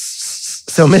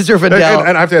 So Mr. Findale.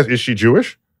 And I have to ask, is she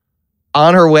Jewish?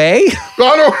 On her way?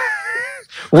 Oh,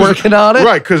 no. Working on it?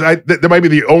 Right, because that might be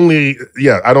the only,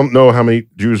 I don't know how many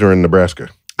Jews are in Nebraska.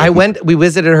 We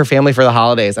visited her family for the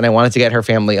holidays, and I wanted to get her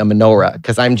family a menorah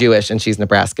because I'm Jewish and she's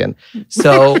Nebraskan.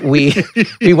 So we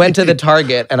went to the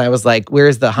Target, and I was like,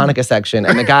 where's the Hanukkah section?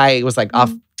 And the guy was like,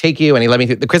 I'll take you. And he led me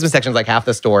through, the Christmas section is like half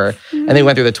the store. And then he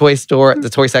went through the toy store, the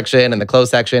toy section and the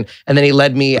clothes section. And then he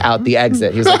led me out the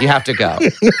exit. He was like, you have to go.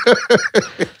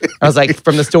 I was like,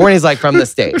 from the store? And he's like, from the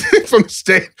state. From the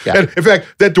state. Yeah. And in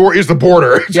fact, that door is the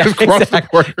border. Yeah, Just cross exactly. the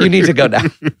border. You need to go now.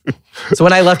 So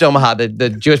when I left Omaha, the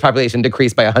Jewish population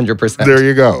decreased by 100%. There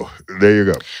you go.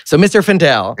 So Mr.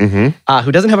 Findale,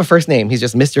 who doesn't have a first name, he's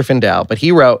just Mr. Findale, but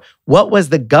he wrote, what was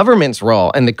the government's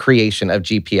role in the creation of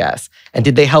GPS? And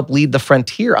did they help lead the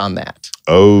frontier on that?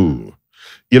 Oh,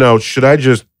 should I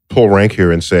just pull rank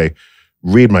here and say,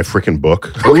 read my freaking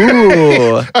book?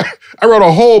 Ooh. I wrote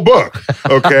a whole book,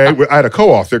 okay? I had a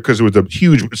co-author because it was a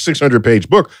huge 600-page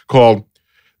book called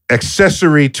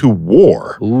Accessory to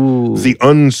War, Ooh. The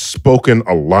Unspoken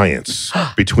Alliance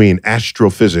Between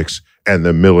Astrophysics and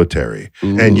the Military.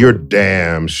 Ooh. And you're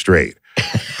damn straight.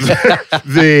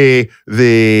 There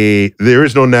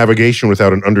is no navigation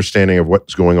without an understanding of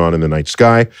what's going on in the night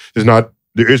sky.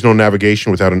 There is no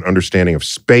navigation without an understanding of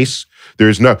space.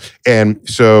 And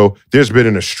so there's been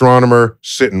an astronomer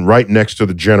sitting right next to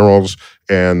the generals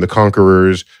and the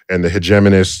conquerors and the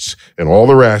hegemonists and all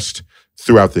the rest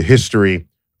throughout the history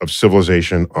of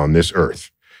civilization on this earth.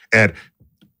 And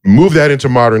move that into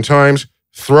modern times,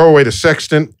 throw away the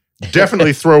sextant,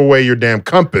 definitely throw away your damn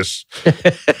compass.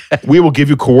 We will give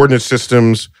you coordinate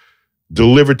systems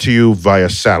delivered to you via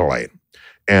satellite.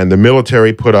 And the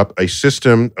military put up a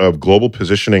system of global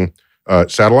positioning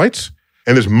satellites.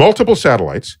 And there's multiple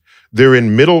satellites. They're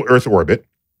in middle Earth orbit.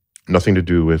 Nothing to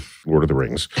do with Lord of the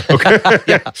Rings. Okay.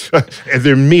 And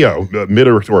they're MEO,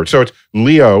 middle Earth orbit. So it's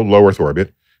LEO, low Earth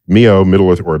orbit, MEO,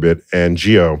 middle Earth orbit, and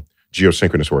GEO,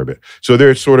 geosynchronous orbit. So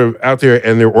they're sort of out there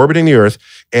and they're orbiting the Earth.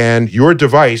 And your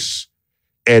device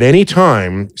at any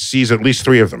time sees at least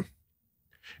 3 of them.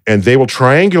 And they will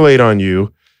triangulate on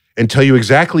you and tell you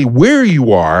exactly where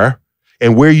you are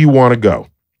and where you want to go.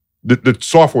 The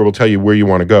software will tell you where you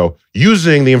want to go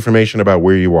using the information about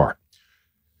where you are.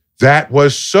 That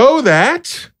was so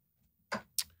that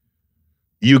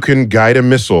you can guide a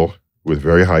missile with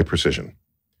very high precision.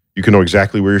 You can know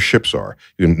exactly where your ships are.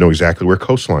 You can know exactly where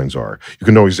coastlines are. You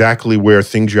can know exactly where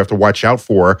things you have to watch out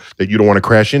for that you don't want to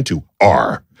crash into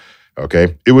are.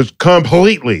 Okay, it was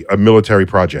completely a military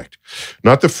project.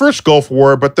 Not the first Gulf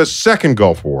War, but the second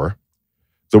Gulf War.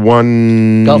 The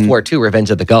one... Gulf War II, Revenge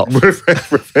of the Gulf.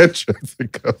 Revenge of the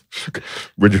Gulf.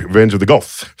 Revenge of the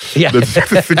Gulf. Yeah.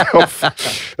 The Gulf.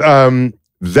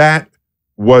 That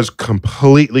was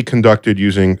completely conducted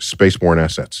using spaceborne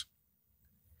assets.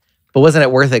 But wasn't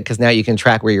it worth it? Because now you can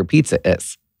track where your pizza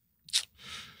is.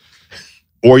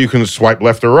 Or you can swipe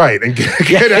left or right and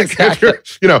get exactly.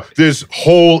 There's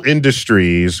whole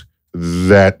industries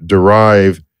that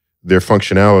derive their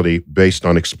functionality based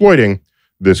on exploiting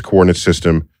this coordinate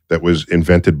system that was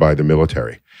invented by the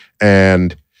military.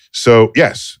 And so,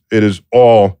 yes, it is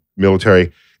all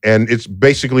military. And it's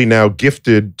basically now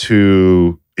gifted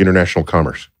to international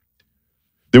commerce.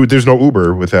 There's no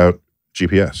Uber without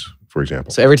GPS, for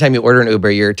example. So every time you order an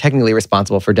Uber, you're technically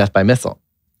responsible for death by missile.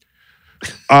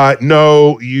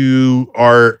 No, you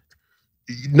are.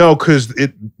 No, because the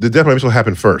death by missile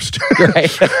happened first. Right.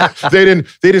 They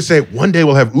didn't say one day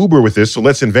we'll have Uber with this, so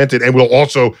let's invent it and we'll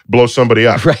also blow somebody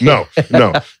up. Right. No.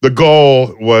 The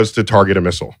goal was to target a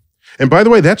missile. And by the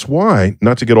way, that's why,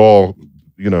 not to get all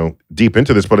deep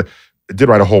into this, but I did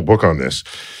write a whole book on this.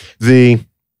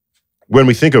 When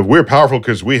we think of we're powerful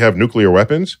because we have nuclear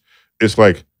weapons, it's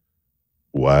like,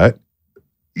 what?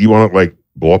 You want to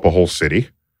blow up a whole city?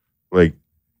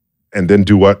 And then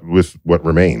do what with what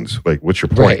remains? What's your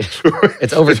point? Right.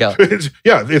 It's overkill.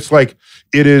 It's like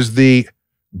it is the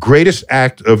greatest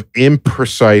act of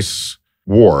imprecise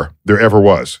war there ever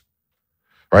was.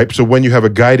 Right? So when you have a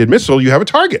guided missile, you have a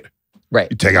target.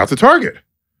 Right. You take out the target.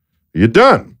 You're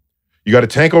done. You got a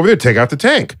tank over there, take out the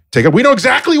tank. We know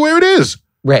exactly where it is.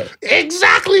 Right.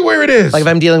 Exactly where it is. Like if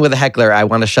I'm dealing with a heckler, I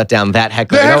want to shut down that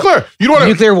heckler. The heckler. You don't want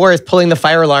nuclear war is pulling the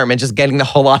fire alarm and just getting the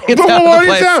whole audience the out whole of the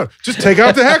audience place. down. Just take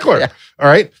out the heckler. Yeah. All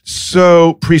right.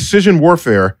 So precision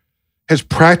warfare has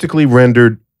practically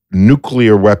rendered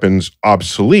nuclear weapons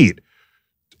obsolete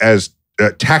as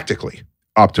tactically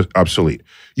obsolete.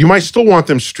 You might still want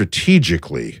them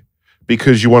strategically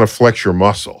because you want to flex your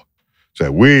muscle. Say,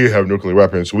 we have nuclear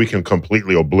weapons, so we can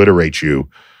completely obliterate you.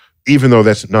 Even though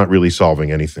that's not really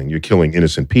solving anything. You're killing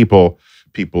innocent people.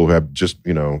 People who have just,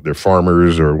 they're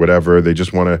farmers or whatever. They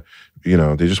just want to,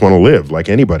 live like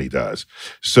anybody does.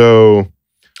 So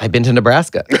I've been to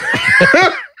Nebraska.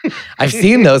 I've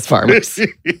seen those farmers.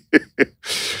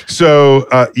 So,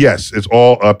 yes, it's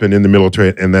all up and in the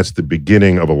military. And that's the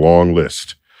beginning of a long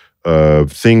list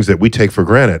of things that we take for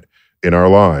granted in our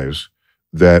lives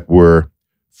that were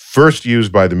first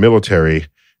used by the military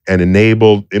and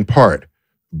enabled in part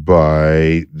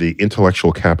by the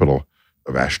intellectual capital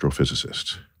of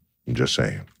astrophysicists. I'm just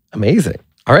saying. Amazing.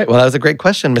 All right. Well, that was a great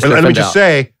question, Mr. And let me Fendel. just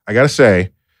say, I got to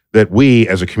say that we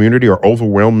as a community are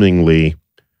overwhelmingly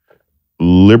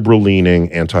liberal-leaning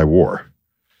anti-war.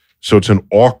 So it's an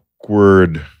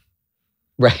awkward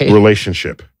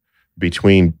relationship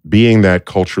between being that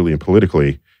culturally and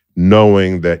politically,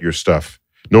 knowing that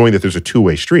there's a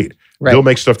two-way street. Right. They'll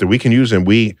make stuff that we can use and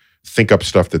we think up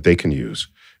stuff that they can use.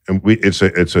 And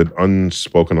it's an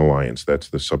unspoken alliance. That's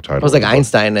the subtitle. It was like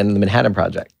Einstein and the Manhattan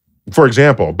Project. For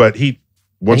example, but he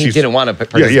didn't want to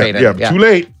participate in it. Yeah. Too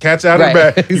late. Cat's out of the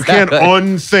bag. Exactly. You can't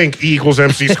unthink E equals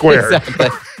MC squared.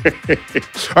 Exactly.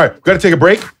 All right, we've got to take a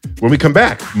break. When we come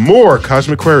back, more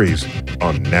Cosmic Queries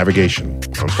on navigation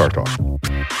on Star Talk.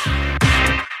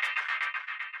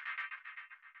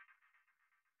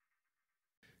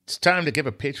 It's time to give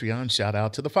a Patreon shout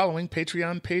out to the following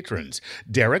Patreon patrons: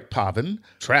 Derek Pavin,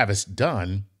 Travis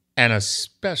Dunn, and a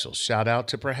special shout out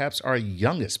to perhaps our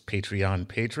youngest Patreon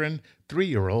patron,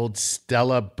 3-year-old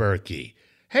Stella Berkey.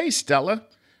 Hey, Stella.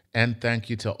 And thank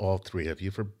you to all three of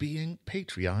you for being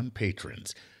Patreon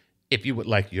patrons. If you would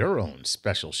like your own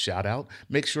special shout out,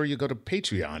 make sure you go to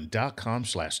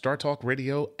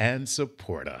patreon.com/StarTalkRadio and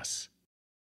support us.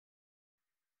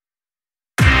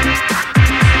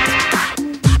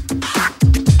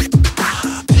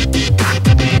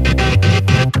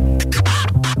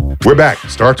 We're back.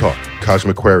 Star Talk,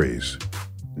 Cosmic Queries,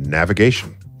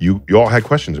 navigation. You all had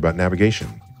questions about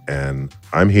navigation, and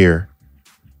I'm here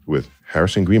with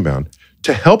Harrison Greenbaum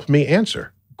to help me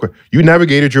answer. You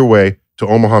navigated your way to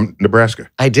Omaha,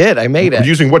 Nebraska. I did. I made it.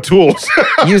 Using what tools?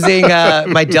 Using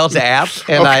my Delta app,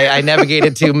 and okay. I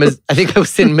navigated to, I think I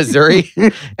was in Missouri,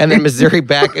 and then Missouri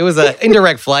back. It was an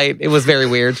indirect flight. It was very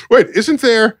weird. Wait, isn't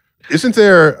there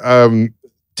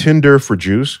Tinder for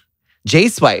Jews?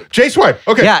 J-Swipe. J-Swipe.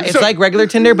 Okay. Yeah, it's like regular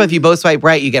Tinder, but if you both swipe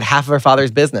right, you get half of our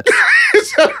father's business.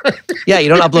 Is that right? Yeah, you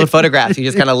don't upload photographs. You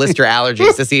just kind of list your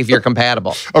allergies to see if you're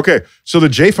compatible. Okay, so the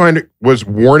J-Finder was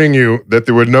warning you that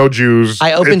there were no Jews.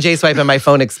 I opened J-Swipe and my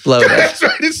phone exploded. That's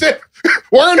right. It said,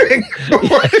 Warning!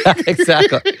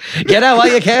 Exactly. Get out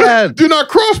while you can. Do not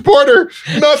cross border.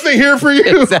 Nothing here for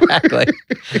you. Exactly.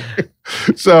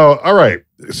 So, all right.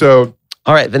 So,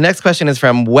 All right. The next question is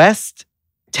from West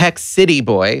Tex City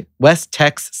Boy at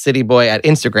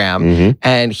Instagram.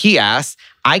 And he asks,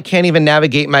 I can't even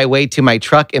navigate my way to my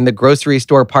truck in the grocery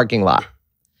store parking lot.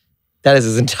 That is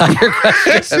his entire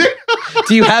question.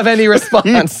 Do you have any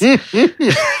response?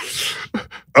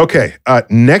 okay.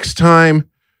 Next time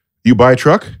you buy a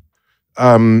truck,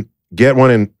 get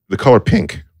one in the color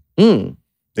pink. And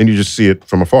you just see it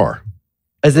from afar.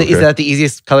 Is that the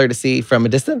easiest color to see from a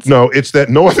distance? No, it's that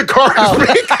no other car is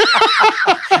pink.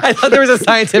 I thought there was a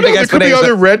scientific There could be explanation.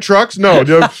 other red trucks. No,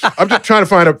 I'm just trying to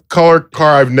find a color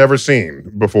car I've never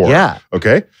seen before. Yeah.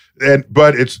 Okay.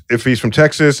 But if he's from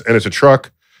Texas and it's a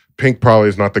truck, pink probably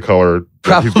is not the color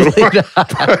that he's Probably going to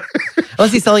want. not.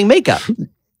 Unless he's selling makeup.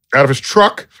 Out of his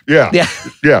truck. Yeah.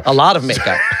 Yeah. A lot of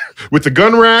makeup. With the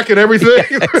gun rack and everything.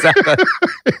 Exactly.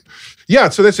 Yeah,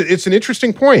 so it's an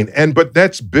interesting point. But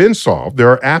that's been solved. There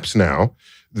are apps now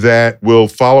that will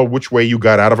follow which way you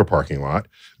got out of a parking lot,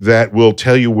 that will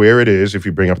tell you where it is if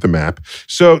you bring up the map.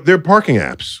 So they're parking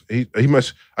apps. He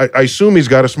must, I assume he's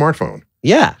got a smartphone.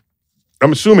 Yeah.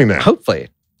 I'm assuming that. Hopefully.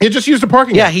 He just used a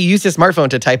parking Yeah, app. he used his smartphone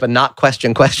to type a not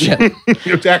question.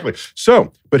 Exactly.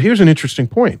 So, but here's an interesting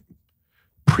point.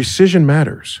 Precision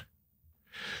matters.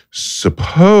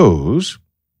 Suppose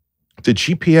the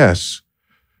GPS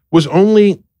was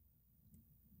only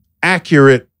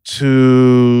accurate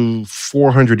to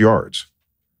 400 yards.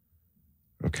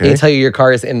 Okay. Can you tell you your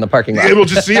car is in the parking lot? It'll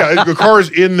just, the car is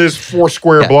in this 4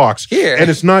 square blocks. Here. And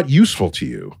it's not useful to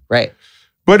you. Right.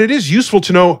 But it is useful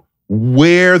to know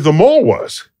where the mall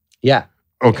was. Yeah.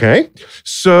 Okay.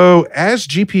 So as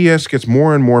GPS gets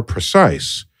more and more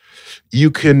precise,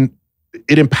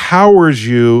 it empowers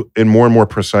you in more and more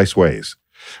precise ways.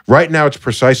 Right now, it's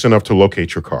precise enough to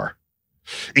locate your car.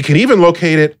 It can even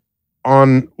locate it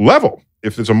on level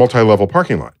if it's a multi-level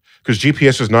parking lot, because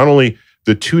GPS is not only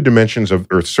the 2 dimensions of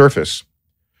Earth's surface,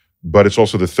 but it's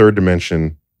also the 3rd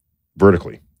dimension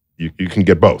vertically. You can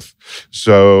get both.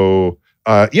 So,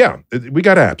 we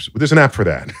got apps. There's an app for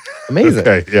that. Amazing.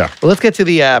 Okay, yeah. Well, let's get to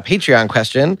the Patreon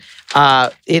question.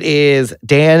 It is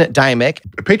Dan Dymick.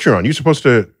 Patreon, you're supposed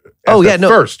to ask that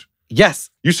first. Yes.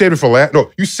 You saved it for last.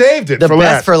 No, you saved it The for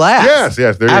best for last.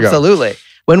 Yes, there you go. Absolutely.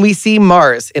 When we see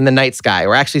Mars in the night sky,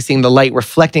 we're actually seeing the light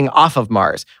reflecting off of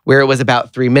Mars, where it was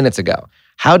about 3 minutes ago.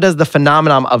 How does the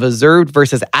phenomenon of observed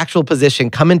versus actual position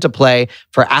come into play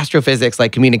for astrophysics,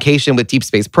 like communication with deep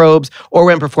space probes, or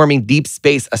when performing deep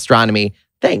space astronomy?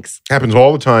 Thanks. Happens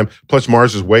all the time. Plus,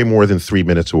 Mars is way more than 3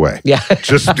 minutes away. Yeah.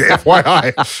 Just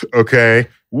FYI. Okay.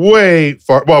 Way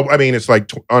far. Well, I mean, it's like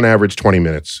on average 20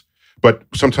 minutes. But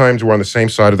sometimes we're on the same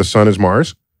side of the sun as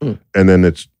Mars, and then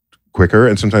it's quicker.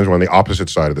 And sometimes we're on the opposite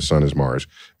side of the sun as Mars,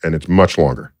 and it's much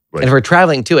longer. And if we're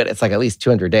traveling to it, it's like at least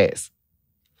 200 days.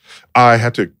 I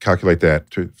had to calculate that.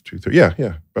 Yeah,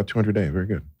 about 200 days. Very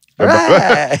good.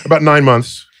 Right. About 9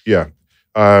 months. Yeah.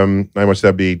 9 months,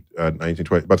 that'd be 19,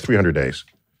 20, about 300 days.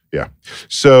 Yeah.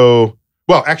 So,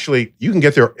 well, actually, you can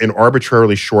get there in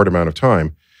arbitrarily short amount of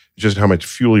time. It's just how much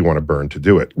fuel you want to burn to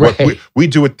do it. Right. We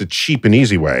do it the cheap and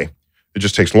easy way. It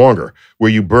just takes longer,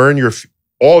 where you burn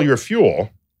all your fuel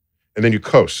and then you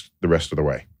coast the rest of the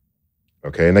way.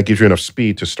 Okay. And that gives you enough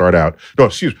speed to start out. No,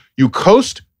 you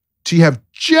coast till you have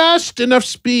just enough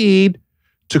speed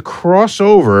to cross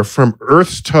over from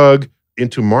Earth's tug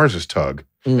into Mars's tug.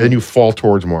 And then you fall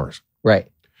towards Mars. Right.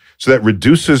 So that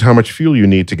reduces how much fuel you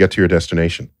need to get to your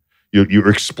destination. You're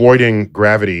exploiting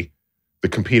gravity, the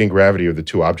competing gravity of the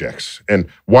 2 objects. And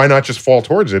why not just fall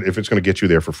towards it if it's going to get you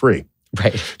there for free?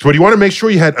 Right. But you want to make sure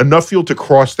you had enough fuel to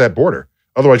cross that border.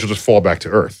 Otherwise, you'll just fall back to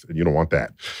Earth, and you don't want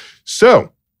that.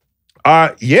 So,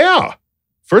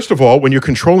 first of all, when you're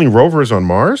controlling rovers on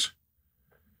Mars,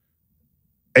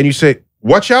 and you say,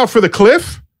 watch out for the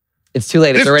cliff, It's too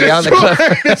late. It's already on the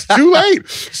cliff. It's too late.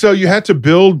 So you had to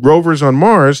build rovers on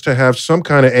Mars to have some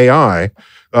kind of AI.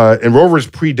 And rovers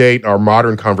predate our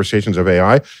modern conversations of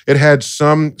AI. It had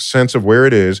some sense of where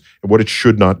it is and what it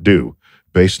should not do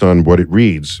based on what it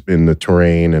reads in the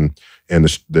terrain and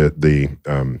the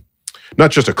not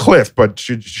just a cliff, but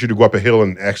should you go up a hill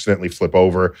and accidentally flip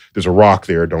over? There's a rock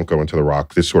there. Don't go into the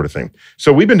rock. This sort of thing.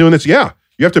 So we've been doing this. Yeah,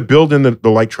 you have to build in the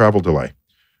light travel delay,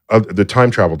 the time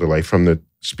travel delay from the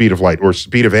speed of light or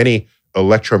speed of any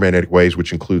electromagnetic waves,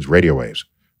 which includes radio waves,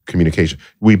 communication.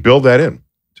 We build that in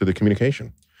to the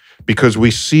communication because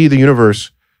we see the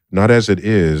universe not as it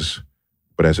is,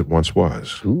 but as it once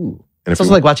was. Ooh. And it's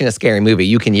also like watching a scary movie.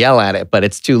 You can yell at it, but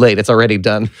it's too late. It's already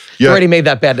done. It's already made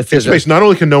that bad decision. In space, not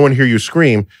only can no one hear you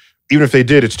scream, even if they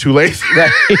did, it's too late.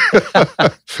 Right.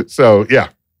 So, yeah.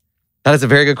 That is a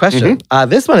very good question.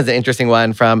 This one is an interesting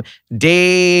one from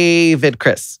David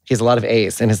Chris. He has a lot of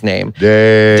A's in his name.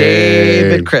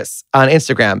 David Chris on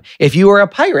Instagram. If you were a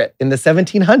pirate in the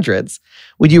 1700s,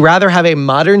 would you rather have a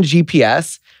modern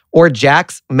GPS or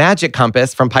Jack's magic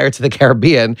compass from Pirates of the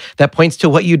Caribbean that points to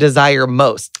what you desire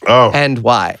most? Oh. And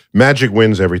why? Magic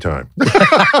wins every time.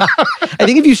 I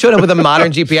think if you showed up with a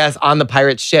modern GPS on the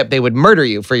pirate ship, they would murder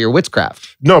you for your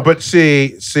witchcraft. No, but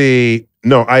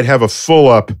no, I'd have a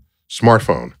full-up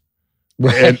smartphone.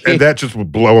 Right. And that just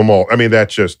would blow them all. I mean,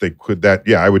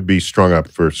 I would be strung up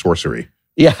for sorcery.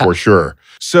 Yeah. For sure.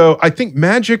 So I think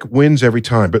magic wins every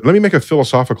time. But let me make a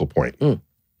philosophical point.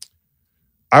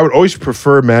 I would always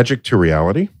prefer magic to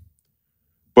reality,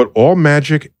 but all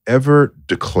magic ever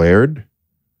declared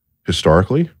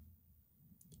historically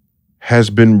has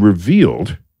been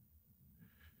revealed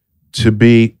to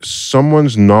be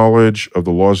someone's knowledge of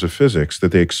the laws of physics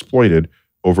that they exploited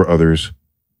over others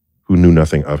who knew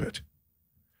nothing of it.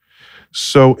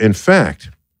 So, in fact,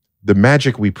 the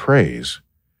magic we praise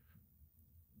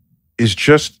is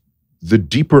just the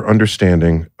deeper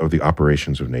understanding of the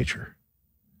operations of nature.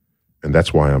 And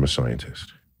that's why I'm a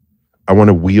scientist. I want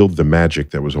to wield the magic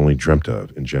that was only dreamt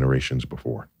of in generations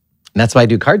before. And that's why I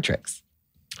do card tricks.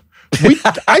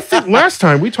 I think last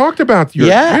time we talked about your...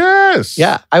 Yeah. Yes.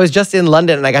 Yeah. I was just in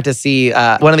London and I got to see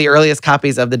one of the earliest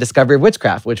copies of The Discovery of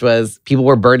Witchcraft, which was people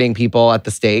were burning people at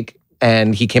the stake.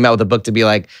 And he came out with a book to be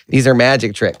like, these are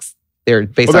magic tricks. They're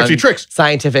based on tricks.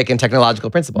 Scientific and technological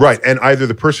principles. Right. And either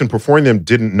the person performing them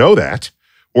didn't know that,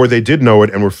 or they did know it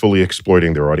and were fully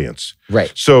exploiting their audience.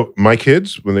 Right. So my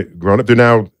kids, when they're grown up, they're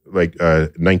now like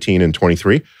 19 and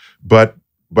 23. But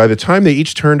by the time they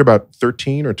each turned about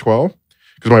 13 or 12,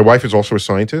 because my wife is also a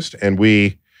scientist, and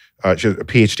she has a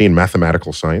PhD in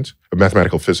mathematical science,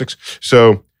 mathematical physics.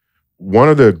 So one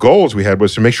of the goals we had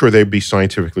was to make sure they'd be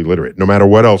scientifically literate. No matter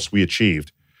what else we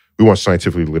achieved, we want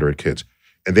scientifically literate kids.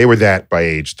 And they were that by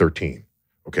age 13,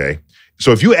 okay?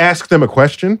 So if you ask them a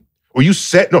question, or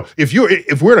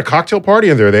if we're at a cocktail party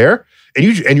and they're there, and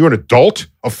you're an adult,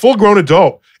 a full-grown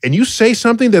adult, and you say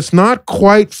something that's not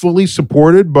quite fully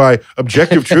supported by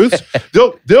objective truths,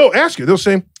 they'll ask you, they'll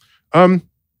say,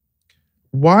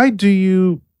 why do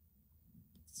you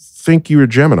think you're a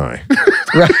Gemini?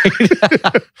 Right.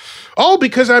 Oh,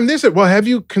 because I'm this. Well, have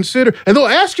you considered? And they'll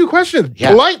ask you questions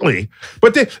politely.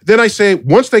 But then I say,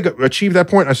 once they achieve that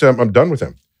point, I say, I'm done with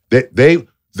them.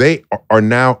 They are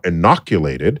now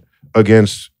inoculated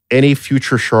against any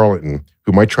future charlatan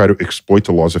who might try to exploit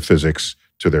the laws of physics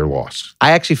to their loss.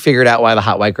 I actually figured out why the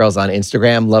hot white girls on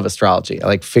Instagram love astrology.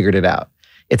 I figured it out.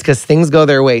 It's because things go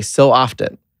their way so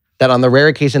often that on the rare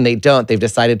occasion they don't, they've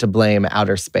decided to blame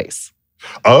outer space.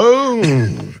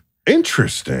 Oh,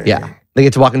 interesting. Yeah. They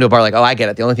get to walk into a bar like, oh, I get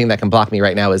it. The only thing that can block me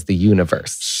right now is the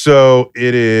universe. So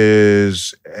it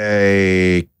is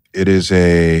an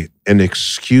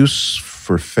excuse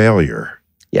for failure.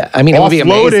 Yeah. I mean, it would be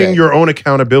amazing. Offloading your own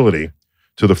accountability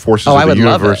to the forces of the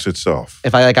universe itself.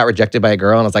 If I got rejected by a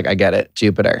girl and I was like, I get it,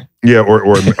 Jupiter. Yeah,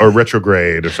 or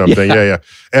retrograde or something. Yeah.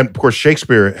 And of course,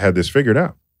 Shakespeare had this figured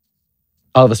out.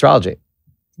 All of astrology.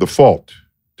 The fault,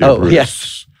 dear Brutus,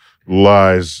 yes,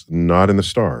 lies not in the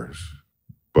stars,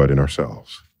 but in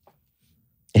ourselves.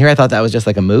 Here I thought that was just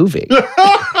like a movie.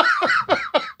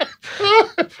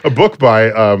 A book by,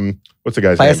 what's the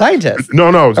guy's name? By a scientist. No,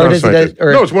 it's not a scientist.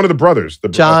 No, it's one of the brothers.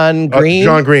 John Green?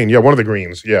 John Green, yeah, one of the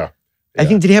Greens, yeah. I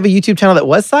think, did he have a YouTube channel that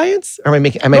was science? Or am I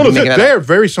making that they're up?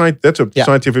 very that's a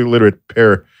scientifically literate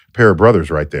pair of brothers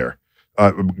right there.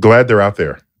 Glad they're out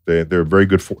there. They're very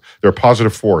good. They're a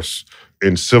positive force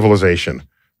in civilization,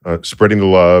 spreading the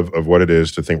love of what it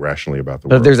is to think rationally about the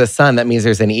world. But if there's a son, that means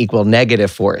there's an equal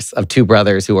negative force of two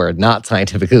brothers who are not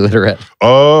scientifically literate.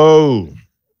 Oh,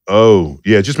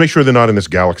 yeah. Just make sure they're not in this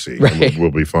galaxy, right. And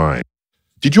we'll be fine.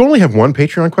 Did you only have one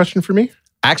Patreon question for me?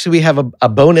 Actually, we have a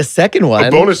bonus second one.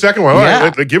 A bonus second one. All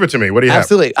right, give it to me. What do you have?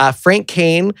 Absolutely. Frank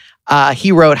Kane,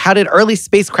 he wrote, how did early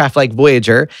spacecraft like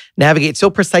Voyager navigate so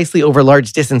precisely over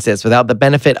large distances without the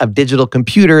benefit of digital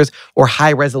computers or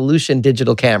high-resolution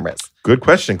digital cameras? Good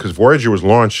question, because Voyager was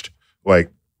launched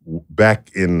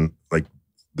back in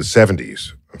the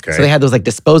 70s. Okay. So they had those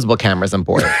disposable cameras on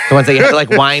board. The ones that you had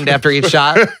to wind after each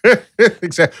shot.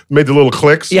 Exactly. Made the little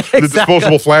clicks. Yeah, exactly. The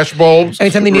disposable flash bulbs.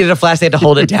 Anytime they needed a flash, they had to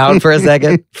hold it down for a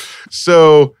second.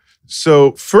 So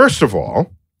first of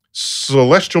all,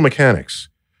 celestial mechanics,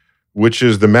 which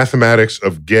is the mathematics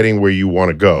of getting where you want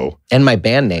to go. And my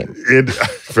band name.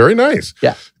 Very nice.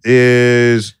 Yeah.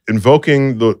 Is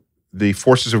invoking the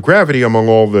forces of gravity among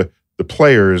all the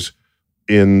players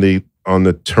on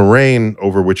the terrain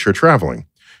over which you're traveling.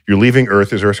 You're leaving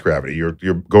Earth as Earth's gravity. You're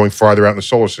going farther out in the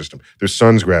solar system. There's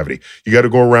sun's gravity. You got to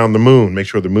go around the moon, make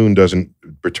sure the moon doesn't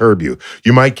perturb you.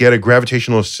 You might get a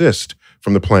gravitational assist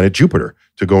from the planet Jupiter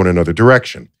to go in another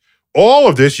direction. All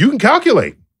of this you can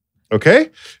calculate, okay?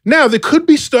 Now, there could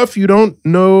be stuff you don't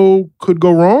know could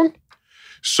go wrong.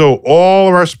 So all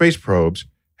of our space probes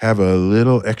have a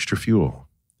little extra fuel.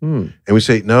 And we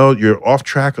say, no, you're off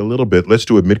track a little bit. Let's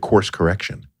do a mid-course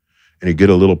correction. And you get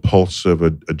a little pulse of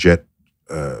a jet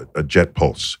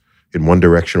pulse in one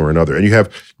direction or another. And you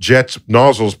have jet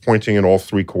nozzles pointing in all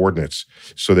three coordinates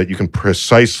so that you can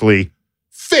precisely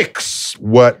fix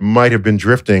what might have been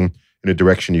drifting in a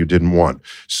direction you didn't want.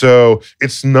 So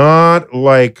it's not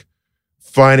like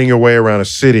finding your way around a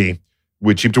city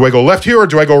with Jeep. Do I go left here or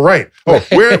do I go right? Oh,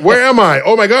 where am I?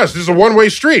 Oh my gosh, this is a one-way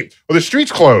street. Oh, the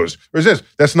street's closed. Where's this?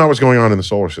 That's not what's going on in the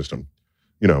solar system.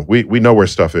 You know, we know where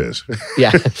stuff is.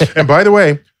 Yeah. And by the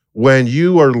way, when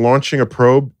you are launching a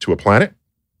probe to a planet,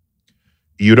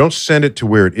 you don't send it to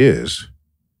where it is.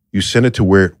 You send it to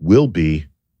where it will be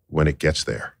when it gets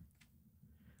there.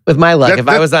 With my luck, if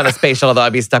I was on a space shuttle, though,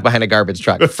 I'd be stuck behind a garbage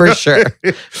truck. For sure.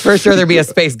 For sure, there'd be a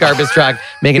space garbage truck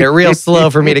making it real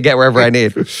slow for me to get wherever I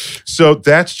need. So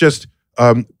that's just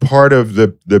part of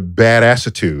the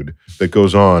badassitude that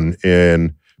goes on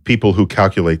in people who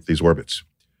calculate these orbits.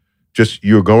 Just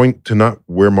you're going to not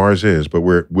where Mars is, but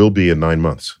where it will be in 9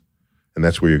 months. And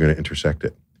that's where you're going to intersect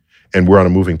it. And we're on a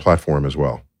moving platform as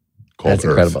well. Called That's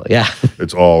Earth. incredible. Yeah.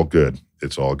 It's all good.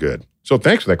 It's all good. So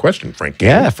thanks for that question, Frank.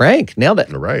 Yeah, Frank. Nailed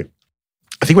it. All right.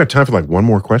 I think we have time for like one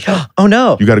more question. Oh,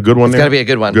 no. You got a good one It's there? got to be a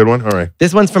good one. Good one? All right.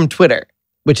 This one's from Twitter,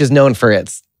 which is known for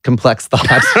its complex thought.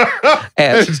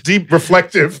 And It's deep,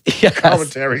 reflective yes.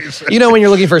 commentaries. You know, when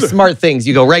you're looking for smart things,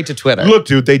 you go right to Twitter. Look,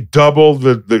 dude, they doubled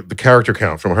the character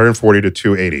count from 140 to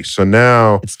 280. So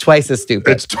now It's twice as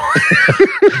stupid. it's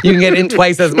You can get in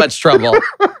twice as much trouble.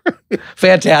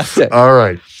 Fantastic. all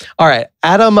right. All right.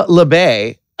 Adam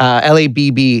Labay,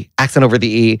 L-A-B-B, accent over the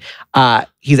E.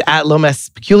 He's at Lomas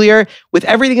Peculiar. With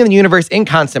everything in the universe in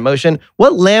constant motion,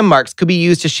 what landmarks could be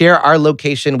used to share our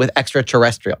location with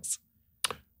extraterrestrials?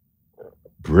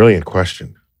 Brilliant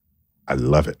question. I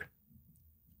love it.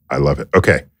 I love it.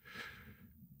 Okay.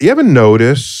 You ever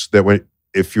notice that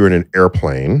if you're in an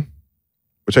airplane,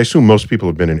 which I assume most people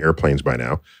have been in airplanes by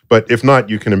now, but if not,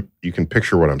 you can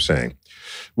picture what I'm saying.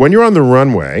 When you're on the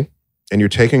runway and you're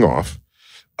taking off,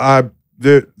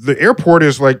 the airport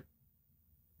is like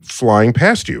flying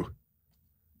past you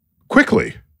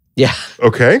quickly. Yeah.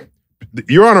 Okay?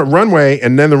 You're on a runway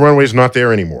and then the runway's not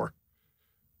there anymore.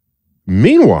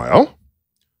 Meanwhile,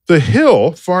 the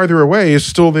hill farther away is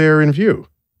still there in view.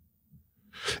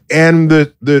 And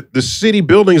the city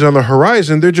buildings on the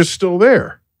horizon, they're just still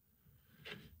there.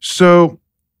 So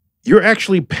you're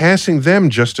actually passing them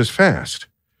just as fast.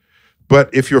 But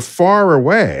if you're far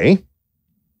away,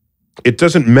 it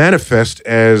doesn't manifest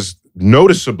as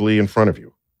noticeably in front of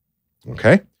you.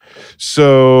 Okay?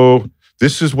 So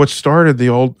this is what started the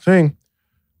old thing.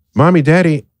 Mommy,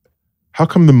 Daddy, how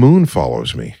come the moon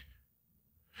follows me?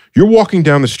 You're walking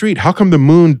down the street. How come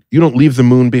you don't leave the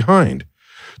moon behind?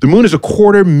 The moon is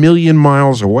 250,000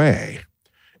 miles away,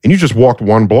 and you just walked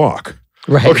 1 block.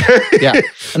 Right. Okay? Yeah.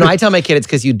 No, I tell my kid it's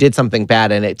because you did something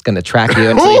bad and it's going to track you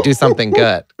until you do something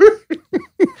good.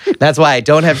 That's why I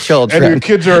don't have children. And your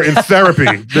kids are in therapy.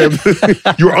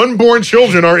 Your unborn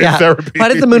children are in therapy. Why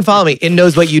does the moon follow me? It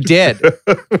knows what you did.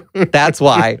 That's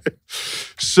why.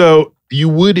 So you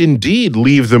would indeed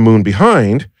leave the moon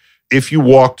behind if you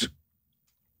walked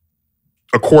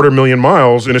 250,000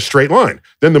 miles in a straight line.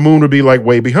 Then the moon would be like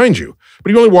way behind you.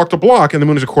 But you only walked a block and the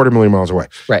moon is 250,000 miles away.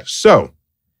 Right. So,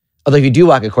 although if you do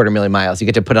walk 250,000 miles, you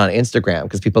get to put it on Instagram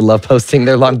because people love posting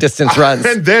their long distance runs.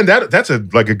 and then that's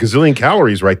like a gazillion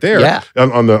calories right there. Yeah.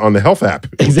 On the health app.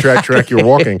 Exactly. Track your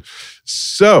walking.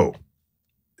 So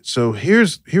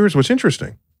here's what's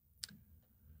interesting.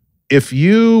 If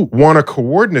you want a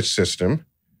coordinate system,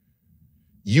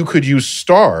 you could use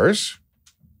stars.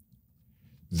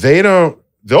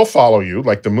 They'll follow you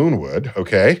like the moon would,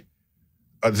 okay?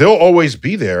 They'll always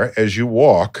be there as you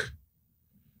walk,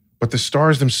 but the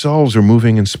stars themselves are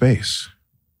moving in space.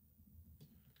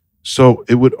 So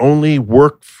it would only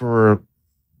work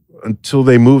until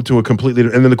they move to a completely,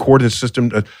 and then the coordinate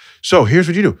system. So here's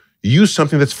what you do. Use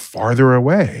something that's farther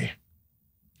away.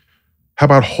 How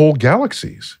about whole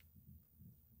galaxies?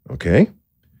 Okay?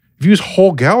 If you use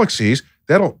whole galaxies,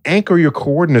 that'll anchor your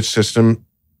coordinate system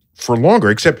for longer,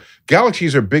 except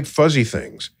galaxies are big fuzzy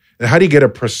things. And how do you get a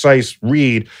precise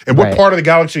read? And what part of the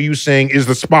galaxy are you saying is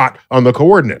the spot on the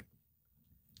coordinate?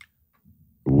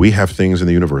 We have things in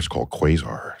the universe called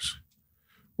quasars.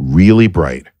 Really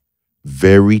bright,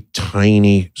 very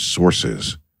tiny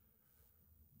sources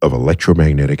of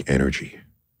electromagnetic energy.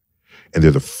 And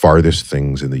they're the farthest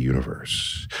things in the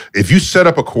universe. If you set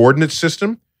up a coordinate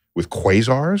system with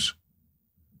quasars,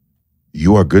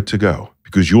 you are good to go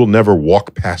because you will never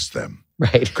walk past them.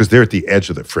 Right. Because they're at the edge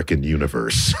of the frickin'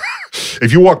 universe.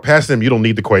 If you walk past them, you don't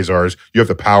need the quasars. You have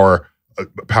the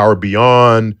power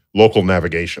beyond local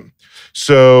navigation.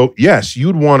 So yes,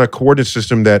 you'd want a coordinate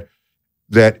system that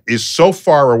is so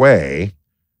far away,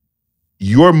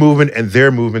 your movement and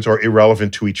their movements are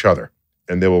irrelevant to each other.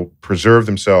 And they will preserve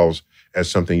themselves as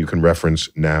something you can reference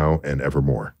now and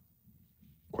evermore.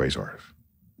 Quasars.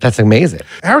 That's amazing.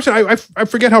 Harrison, I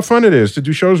forget how fun it is to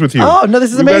do shows with you. Oh, no,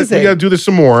 this is amazing. We got to do this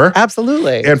some more.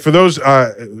 Absolutely. And for those who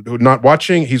are not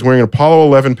watching, he's wearing an Apollo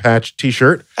 11 patch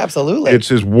t-shirt. Absolutely. It's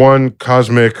his one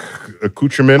cosmic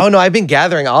accoutrement. Oh, no, I've been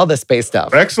gathering all the space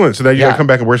stuff. Excellent. So now you got to come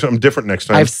back and wear something different next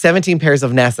time. I have 17 pairs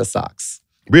of NASA socks.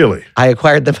 Really? I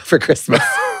acquired them for Christmas.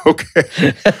 Okay.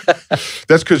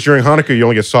 That's because during Hanukkah, you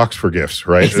only get socks for gifts,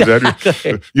 right?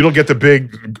 Exactly. You don't get the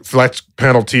big flat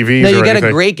panel TVs. No, you get anything.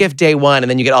 a great gift day one, and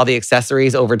then you get all the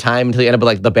accessories over time until you end up with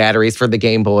like the batteries for the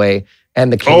Game Boy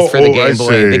and the case for the Game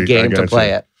Boy, the game to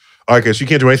play it. Okay, so you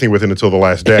can't do anything with it until the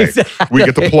last day. Exactly. We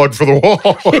get the plug for the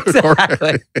wall.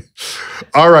 Exactly.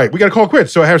 All right, we got to call it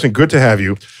quits. So Harrison, good to have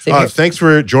you. Same here. Thanks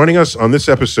for joining us on this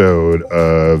episode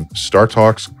of Star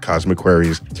Talks Cosmic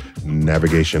Queries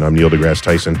Navigation. I'm Neil deGrasse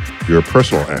Tyson, your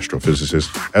personal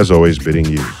astrophysicist, as always, bidding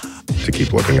you to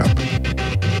keep looking up.